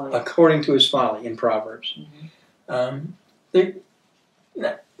his folly. according to his folly in Proverbs. Mm-hmm.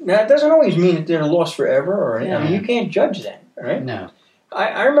 Now, it doesn't always mean that they're lost forever. Or Yeah. I mean, you can't judge that, right? No.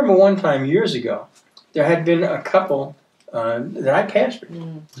 I remember one time years ago, there had been a couple that I pastored.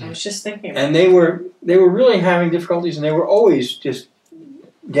 I was just thinking. And they were really having difficulties, and they were always just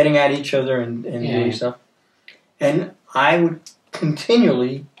getting at each other and doing stuff. And I would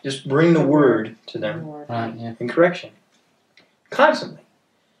continually just bring the word to them Right, yeah. in correction, constantly.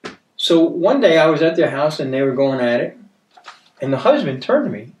 So one day I was at their house, and they were going at it, and the husband turned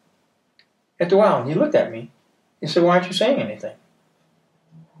to me after a while, and he looked at me. He said, "Why aren't you saying anything?"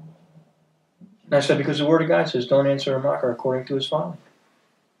 And I said, "Because the Word of God says, don't answer a mocker according to his folly."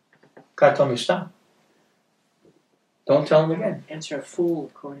 God told me to stop. Don't tell him again. Answer a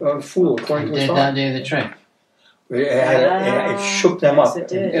fool according A fool according to his Did folly. that do the trick? It shook them Yes, up. it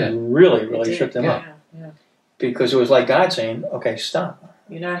did. It really shook them up. Yeah. Because it was like God saying, okay, stop.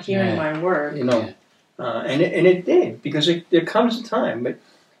 You're not hearing my word. And it did, because there comes a time. But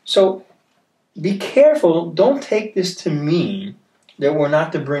so be careful. Don't take this to mean that we're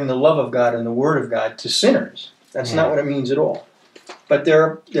not to bring the love of God and the Word of God to sinners. That's not what it means at all. But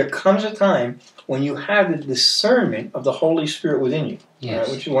there comes a time when you have the discernment of the Holy Spirit within you,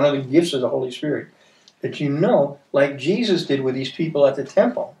 which is one of the gifts of the Holy Spirit, that like Jesus did with these people at the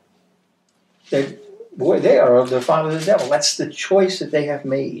temple, that, boy, they are of their father the devil. That's the choice that they have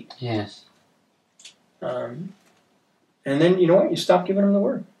made. Yes. And then, you know what? You stop giving them the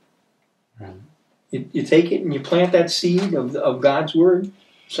Word. Right. You take it and you plant that seed of God's Word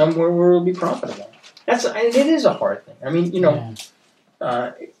somewhere where it'll be profitable. It is a hard thing. I mean,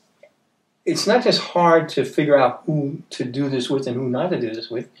 it's not just hard to figure out who to do this with and who not to do this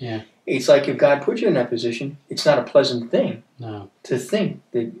with. Yeah. It's like if God put you in that position, it's not a pleasant thing to think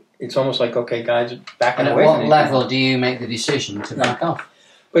that it's almost like, okay, God's backing away. And at what level do you make the decision to back off?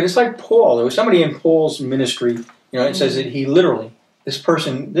 But it's like Paul. There was somebody in Paul's ministry, it says that he literally, this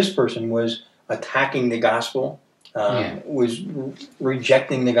person was attacking the gospel, was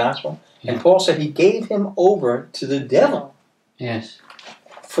rejecting the gospel. And Paul said he gave him over to the devil. Yes.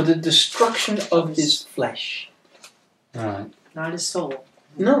 For the destruction of his flesh. Right. Not his soul.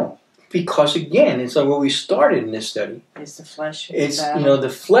 No. Because again, it's like what we started in this study. It's the flesh. It's, battle. the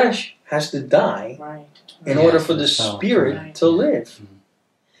flesh has to die Right. in Yeah, order for for the the soul, spirit right. to live. Mhm.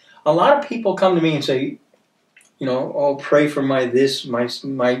 A lot of people come to me and say, oh, pray for my this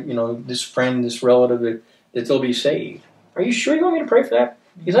friend, this relative that they'll be saved. Are you sure you want me to pray for that?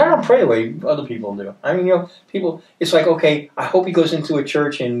 Because I don't pray the way other people do. I mean, people, it's like, okay, I hope he goes into a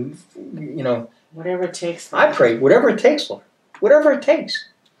church and, Whatever it takes. I pray, whatever it takes, Lord. Whatever it takes.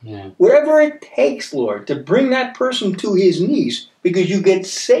 Yeah. Whatever it takes, Lord, to bring that person to his knees, because you get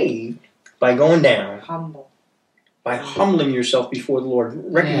saved by going down, Humble. by humbling yourself before the Lord,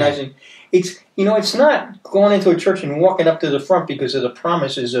 recognizing it's not going into a church and walking up to the front because of the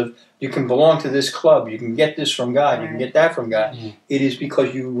promises of you can belong to this club, you can get this from God, you can get that from God. Yeah. It is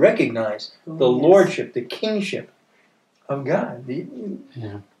because you recognize Who the he is. lordship, the kingship of God.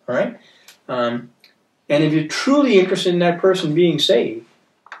 Yeah. All right? And if you're truly interested in that person being saved,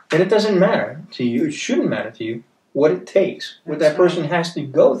 then it doesn't matter to you, it shouldn't matter to you what it takes, what That's that person has to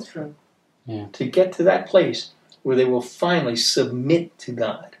go through True. to get to that place where they will finally submit to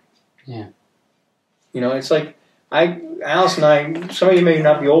God. Yeah. It's like Alice and I, some of you may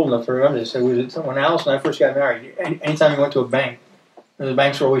not be old enough to remember this. It was when Alice and I first got married. Anytime you went to a bank, the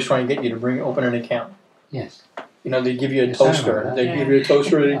banks were always trying to get you to open an account. Yes. They give you a Yes, I toaster. remember They that. give you a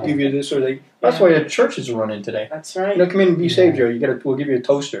toaster. They give you this, or they. That's Yeah. why the churches are running today. That's right. Come in and be saved, Yeah. Joe. We'll give you a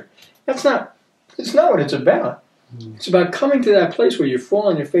toaster. It's not what it's about. It's about coming to that place where you fall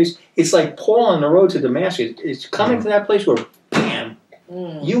on your face. It's like Paul on the road to Damascus. It's coming to that place where, bam,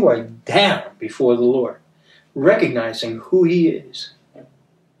 Mm. you are down before the Lord, recognizing who He is.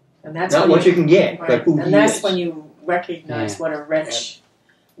 And that's Not when what you can get, right. but who And He that's is. when you recognize what a wretch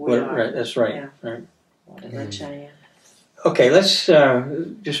we are. Right, that's right. Yeah. Right. What a wretch I am. Okay, let's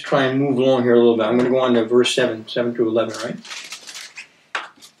just try and move along here a little bit. I'm going to go on to verse 7 through 11, right?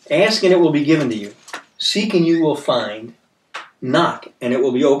 Ask and it will be given to you. Seek and you will find. Knock and it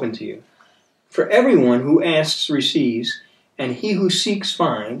will be open to you. For everyone who asks receives, and he who seeks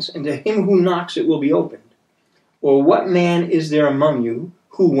finds, and to him who knocks it will be opened. Or what man is there among you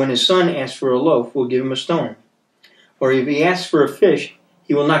who, when his son asks for a loaf, will give him a stone? Or if he asks for a fish,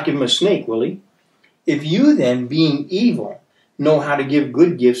 he will not give him a snake, will he? If you then, being evil, know how to give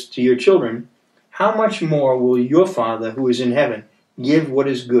good gifts to your children, how much more will your Father who is in heaven give what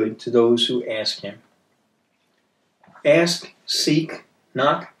is good to those who ask him? Ask, seek,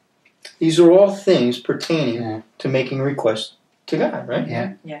 knock. These are all things pertaining to making requests to God, right?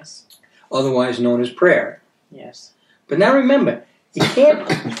 Yeah. Yes. Otherwise known as prayer. Yes. But now remember, you can't,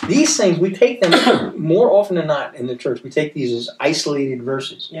 these things, we take them more often than not in the church. We take these as isolated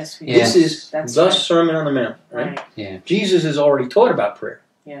verses. Yes, we Yes. This is That's the right. Sermon on the Mount, do. right? Right. Yeah. Jesus has already taught about prayer.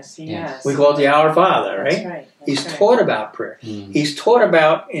 Yes, he Yes. has. We call it the Our Father, right? That's right. That's He's right. taught about prayer. Mm. He's taught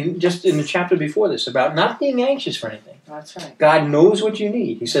about, in the chapter before this, about not being anxious for anything. That's right. God knows what you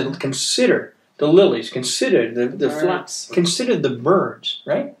need. He said, consider the lilies, consider the Birds. flowers, consider the birds,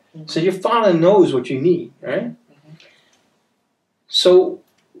 right? Mhm. So your Father knows what you need, right? So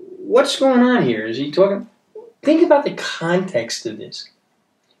what's going on here? Is he talking? Think about the context of this.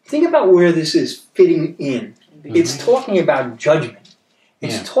 Think about where this is fitting in. It's talking about judgment.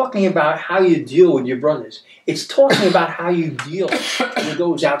 It's Yeah. talking about how you deal with your brothers. It's talking about how you deal with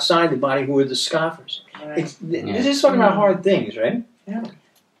those outside the body who are the scoffers. Right. This is talking about hard things, right? Yeah.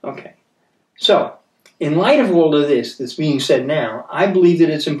 Okay. So, in light of all of this that's being said now, I believe that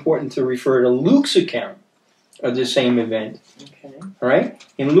it's important to refer to Luke's account of the same event. Okay. All right?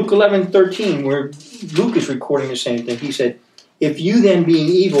 In Luke 11:13, where Luke is recording the same thing, he said, if you then, being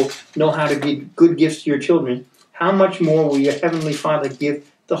evil, know how to give good gifts to your children, how much more will your heavenly Father give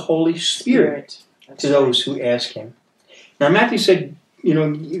the Holy Spirit That's to those who ask him? Now, Matthew said,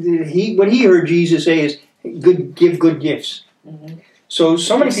 what he heard Jesus say is, give good gifts. Mm-hmm. So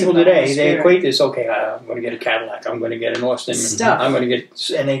many Gifts people of the Holy today, they Spirit. equate this, okay, I'm going to get a Cadillac, I'm going to get an Austin, Stuff. I'm going to get,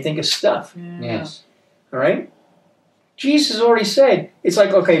 and they think of stuff, Yes. all right? Jesus already said, it's like,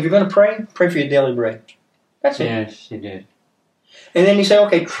 okay, if you're going to pray for your daily bread. That's it. Yes, he did. And then he said,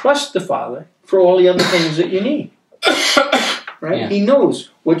 okay, trust the Father for all the other things that you need. Right? Yeah. He knows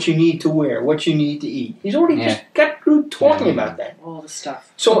what you need to wear, what you need to eat. He's already just got through talking Yeah. about that. All the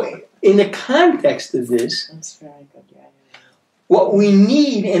stuff. So in the context of this, That's very good. Yeah. what we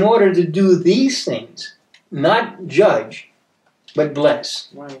need in order to do these things, not judge, but bless.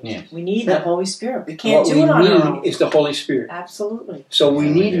 Right. Yes. We need the Holy Spirit. We can't What do we it on our need own. is the Holy Spirit. Absolutely. So we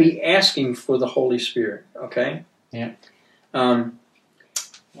Yeah, need we to be asking for the Holy Spirit, okay? Yeah.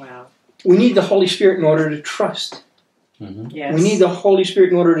 Wow. We need the Holy Spirit in order to trust. Yes. We need the Holy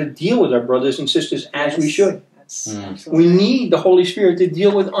Spirit in order to deal with our brothers and sisters as we Yes. should. That's Mm. absolutely We need the Holy Spirit to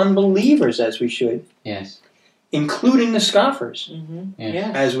deal with unbelievers as we should, Yes. including the scoffers Yes.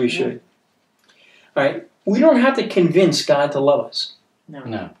 Yeah. as we should. All right? We don't have to convince God to love us. No.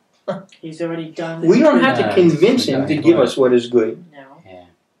 No. He's already done. We don't have to No, convince we Him don't to need give word. us what is good. No. Yeah.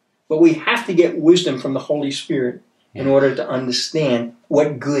 But we have to get wisdom from the Holy Spirit in Yeah. order to understand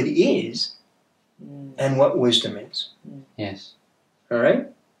what good is Mm. and what wisdom is. Yes. All right?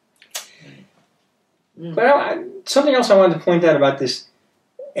 Mm. But something else I wanted to point out about this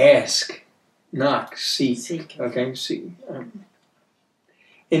ask, knock, seek. Seek. Okay, seek.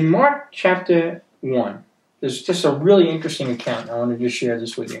 In Mark chapter 1, there's just a really interesting account. I want to just share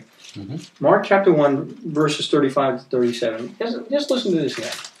this with you. Mhm. Mark chapter 1, verses 35 to 37. Just listen to this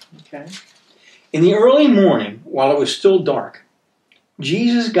again. Okay. In the early morning, while it was still dark,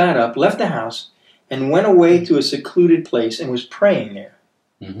 Jesus got up, left the house, and went away to a secluded place and was praying there.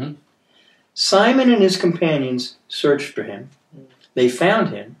 Mm-hmm. Simon and his companions searched for him. They found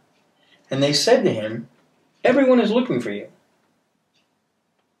him, and they said to him, "Everyone is looking for you."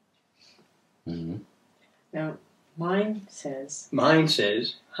 Mm-hmm. Now, mine says Mine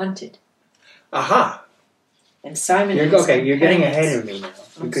says, hunted. "Aha! And Simon. You're, and his okay, you're getting companions- ahead of me now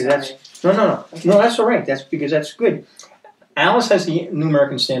I'm because sorry. that's no. That's all right. That's because that's good." Alice has the New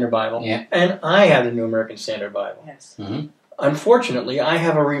American Standard Bible, Yeah. and I have the New American Standard Bible. Yes. Mm-hmm. Unfortunately, I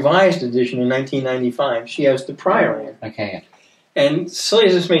have a revised edition in 1995. She has the prior one. Okay. And silly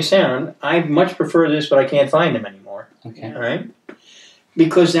as this may sound, I much prefer this, but I can't find them anymore. Okay. All right?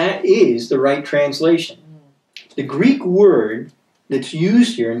 Because that is the right translation. The Greek word that's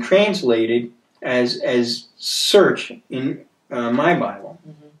used here and translated as search in my Bible,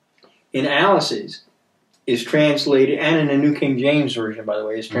 in Alice's, is translated, and in the New King James Version, by the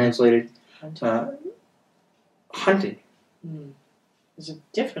way, is translated Hunted. hunted. There's a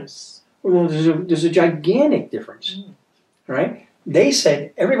difference. Well, there's a gigantic difference. Right? They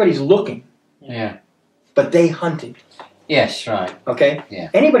said everybody's looking, Yeah. but they hunted. Yes. Right. Okay? Yeah.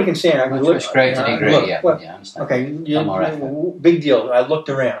 Anybody can say, I Much look, to a greater degree. look, Yeah. well, Yeah. I understand. okay, Some more effort. big deal. I looked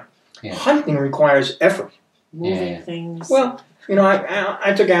around. Yeah. Hunting requires effort. Moving Yeah. things. Well, you know,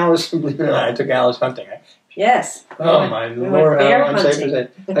 I took Alice, believe it or not, I took Alice hunting. yes. Oh, We my went Lord, bear how unsafe is hunting.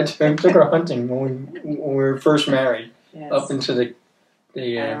 that? I took her hunting when we were first married, Yes. up into the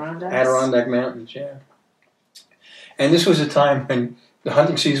Adirondacks. Adirondack Mountains, yeah. And this was a time when the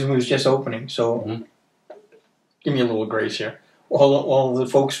hunting season was just opening, so Mhm. give me a little grace here. All the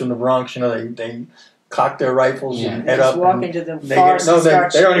folks from the Bronx, you know, they cock their rifles Yeah. and head Just up. walk and into the they forest and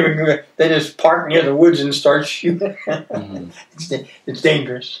start they don't shooting. even. They just park near the woods and start shooting. Mhm. It's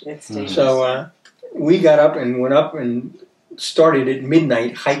dangerous. It's Mm. dangerous. So we got up and went up and started at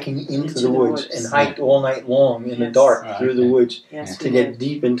midnight hiking into the woods and hiked all night long in the Yes. dark Right, through the okay. woods yes, to we get did.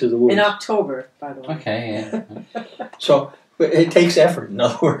 deep into the woods. In October, by the way. Okay. Yeah. So, but it takes effort. In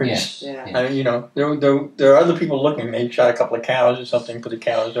other words, Yes. Yeah. Yeah. I mean, you know, there are other people looking. They shot a couple of cows or something, put the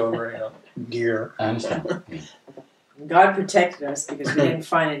cows over, you know, deer. I understand. Yeah. God protected us because we didn't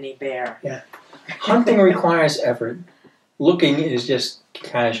find any bear. Hunting requires effort. Looking is just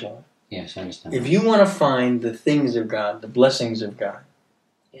casual. Yes. I understand. If you want to find the things of God, the blessings of God,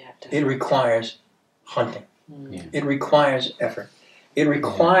 You have to. it requires hunting. Yeah. It requires effort. It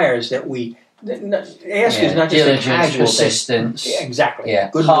requires that we ask is not just a diligence, casual persistence. thing. Yeah, exactly. Yeah.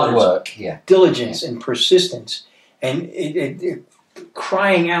 Good Hard words. work. Yeah. Diligence and persistence, and it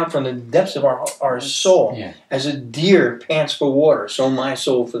crying out from the depths of our soul, Yeah. as a deer pants for water, so my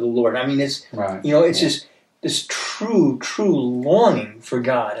soul for the Lord. I mean, it's Right. it's Yeah. just this true longing for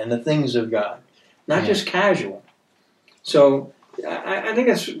God and the things of God, not Yeah. just casual. So I think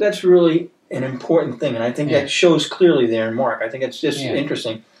that's really an important thing, and I think Yeah. that shows clearly there in Mark. I think it's just Yeah.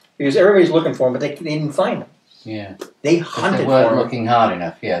 interesting because everybody's looking for him, but they didn't find him. Yeah. They 'Cause hunted they for weren't him. looking hard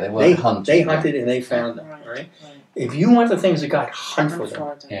enough. Yeah. They They weren't hunting. they yeah. hunted and they found them. Right, All right. right. If you want the things of God, hunt for Hunt them.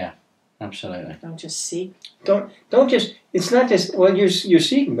 for them. Yeah. Absolutely. Don't just seek. Don't just. It's not just. Well, you're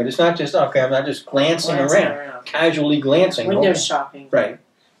seeking, but it's not just. Okay, I'm not just glancing around, casually glancing. Window over. shopping. Right.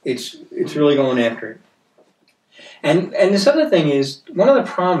 It's really going after it. And this other thing is one of the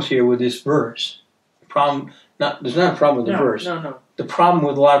problems here with this verse. There's not a problem with the verse. No. The problem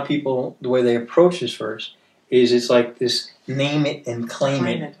with a lot of people, the way they approach this verse, is it's like this name it and claim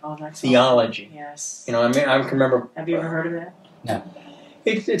it Oh, that's theology. awesome. Yes. You know, I mean, I can remember. Have you ever heard of that?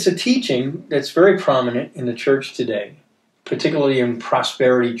 It's a teaching that's very prominent in the church today, particularly in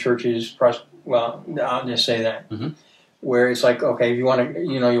prosperity churches. Well, I'll just say that, Mhm. where it's like, okay, if you want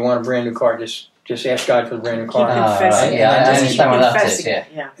a brand new car, just ask God for the brand new Keep car confessing. right. Yeah, I Just keep understand what that is, confessing.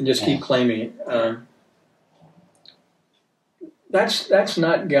 yeah. and just keep claiming it. That's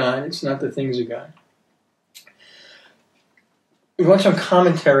not God. It's not the things of God. We want some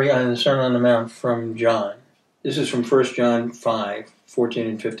commentary on the Sermon on the Mount from John. This is from 1 John 5, 14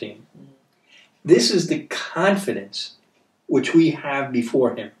 and 15. This is the confidence which we have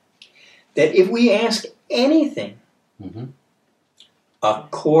before him, that if we ask anything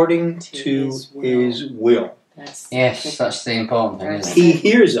according to his will, Yes, that's the important thing, isn't it? he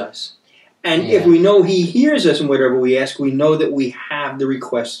hears us. And if we know he hears us in whatever we ask, we know that we have the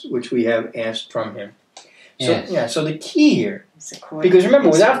requests which we have asked from him. So, so the key here, because remember,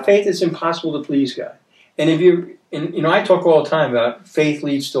 without faith, it's impossible to please God. And if I talk all the time about faith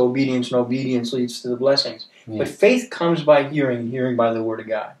leads to obedience, and obedience leads to the blessings. But faith comes by hearing, hearing by the Word of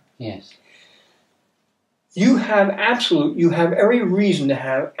God. Yes. You have every reason to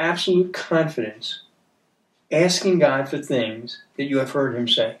have absolute confidence asking God for things that you have heard him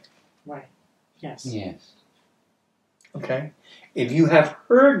say. Right. Yes. Yes. Okay? If you have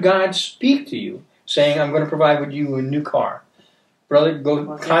heard God speak to you, saying, I'm going to provide with you a new car, brother,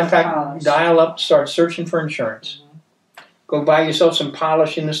 go contact, dial up, start searching for insurance. Go buy yourself some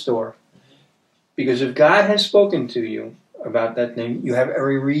polish in the store. Because if God has spoken to you about that thing, you have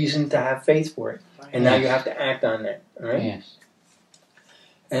every reason to have faith for it. And now you have to act on that. All right? Yes.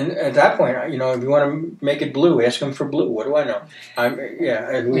 And at that point, if you want to make it blue, ask him for blue. What do I know?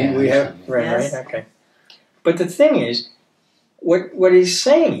 We have right. Okay. But the thing is, what he's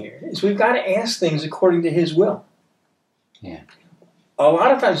saying here is we've got to ask things according to his will. Yeah. A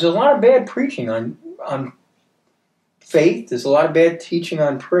lot of times, there's a lot of bad preaching on faith. There's a lot of bad teaching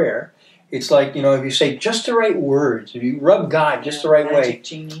on prayer. It's like, if you say just the right words, if you rub God just the right way,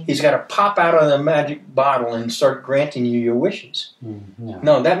 he's got to pop out of the magic bottle and start granting you your wishes.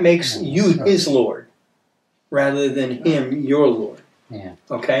 No, that makes you his Lord rather than him your Lord. Yeah.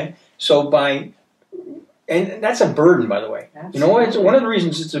 Okay? So and that's a burden, by the way. Absolutely. You know what? One of the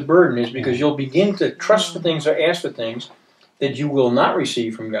reasons it's a burden is because you'll begin to trust for things or ask for things that you will not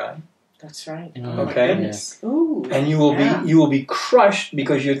receive from God. That's right. Okay? Yeah. Ooh, and you will be crushed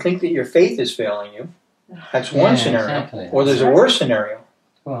because you think that your faith is failing you. That's one scenario. Exactly. Or there's a worse scenario.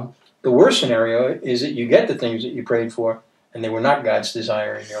 Well, the worst scenario is that you get the things that you prayed for and they were not God's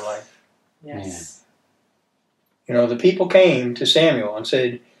desire in your life. Yes. The people came to Samuel and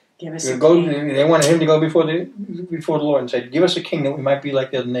said, Give us they wanted him to go before the Lord and said, give us a king that we might be like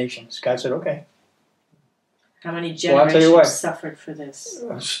the other nations. God said, okay. How many generations suffered for this?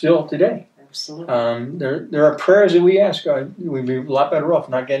 Still today. Absolutely. There are prayers that we ask God, we'd be a lot better off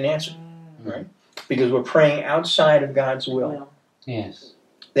not getting answered. Right? Because we're praying outside of God's will. Yes.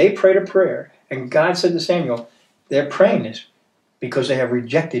 They prayed a prayer, and God said to Samuel, they're praying this because they have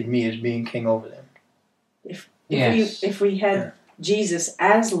rejected me as being king over them. If we had Jesus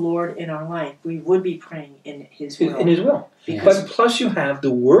as Lord in our life, we would be praying in his will. In his will. But plus you have the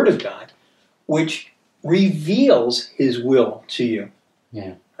Word of God, which reveals his will to you.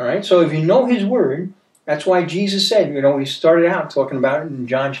 Yeah. All right? So if you know his Word, that's why Jesus said, we started out talking about it in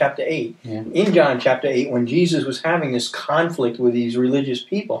John chapter 8. Yeah. In John chapter 8, when Jesus was having this conflict with these religious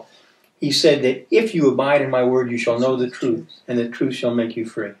people, he said that if you abide in my Word, you shall know the truth, and the truth shall make you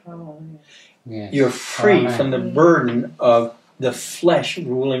free. Oh, yes. You're free from the burden of the flesh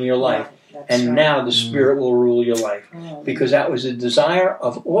ruling your life. And now the Spirit will rule your life. Because that was the desire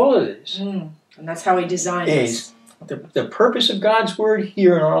of all of this. And that's how he designed us. The purpose of God's Word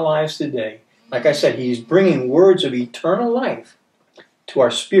here in our lives today. Like I said, he's bringing words of eternal life to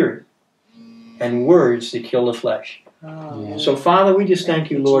our spirit and words that kill the flesh. So, Father, we just thank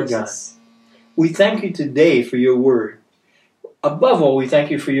you, Lord God. We thank you today for your Word. Above all, we thank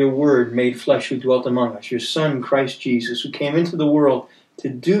you for your Word made flesh who dwelt among us, your Son, Christ Jesus, who came into the world to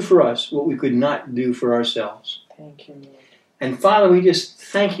do for us what we could not do for ourselves. Thank you, Lord. And Father, we just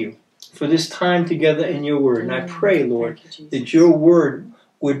thank you for this time together in your Word. And I pray, Lord, that your Word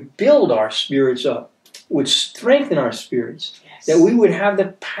would build our spirits up, would strengthen our spirits, that we would have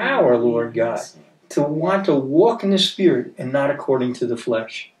the power, Lord God, to want to walk in the Spirit and not according to the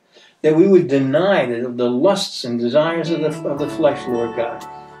flesh. That we would deny the lusts and desires of the flesh, Lord God,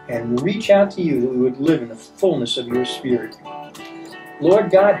 and reach out to you, that we would live in the fullness of your Spirit. Lord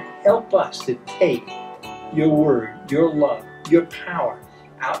God, help us to take your Word, your love, your power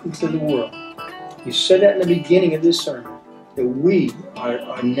out into the world. You said that in the beginning of this sermon, that we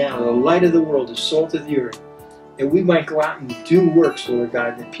are now the light of the world, the salt of the earth, that we might go out and do works, Lord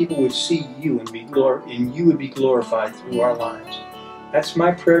God, that people would see you and you would be glorified through our lives. That's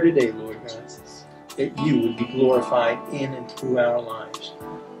my prayer today, Lord God, that you would be glorified in and through our lives.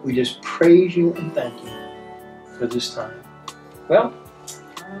 We just praise you and thank you for this time. Well,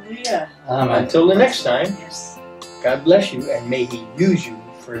 Hallelujah. Until the next time, God bless you, and may He use you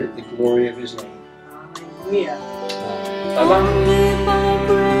for the glory of His name. Hallelujah. Bye-bye. Only by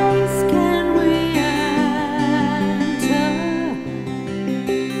grace can we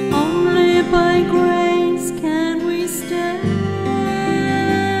enter. Only by grace.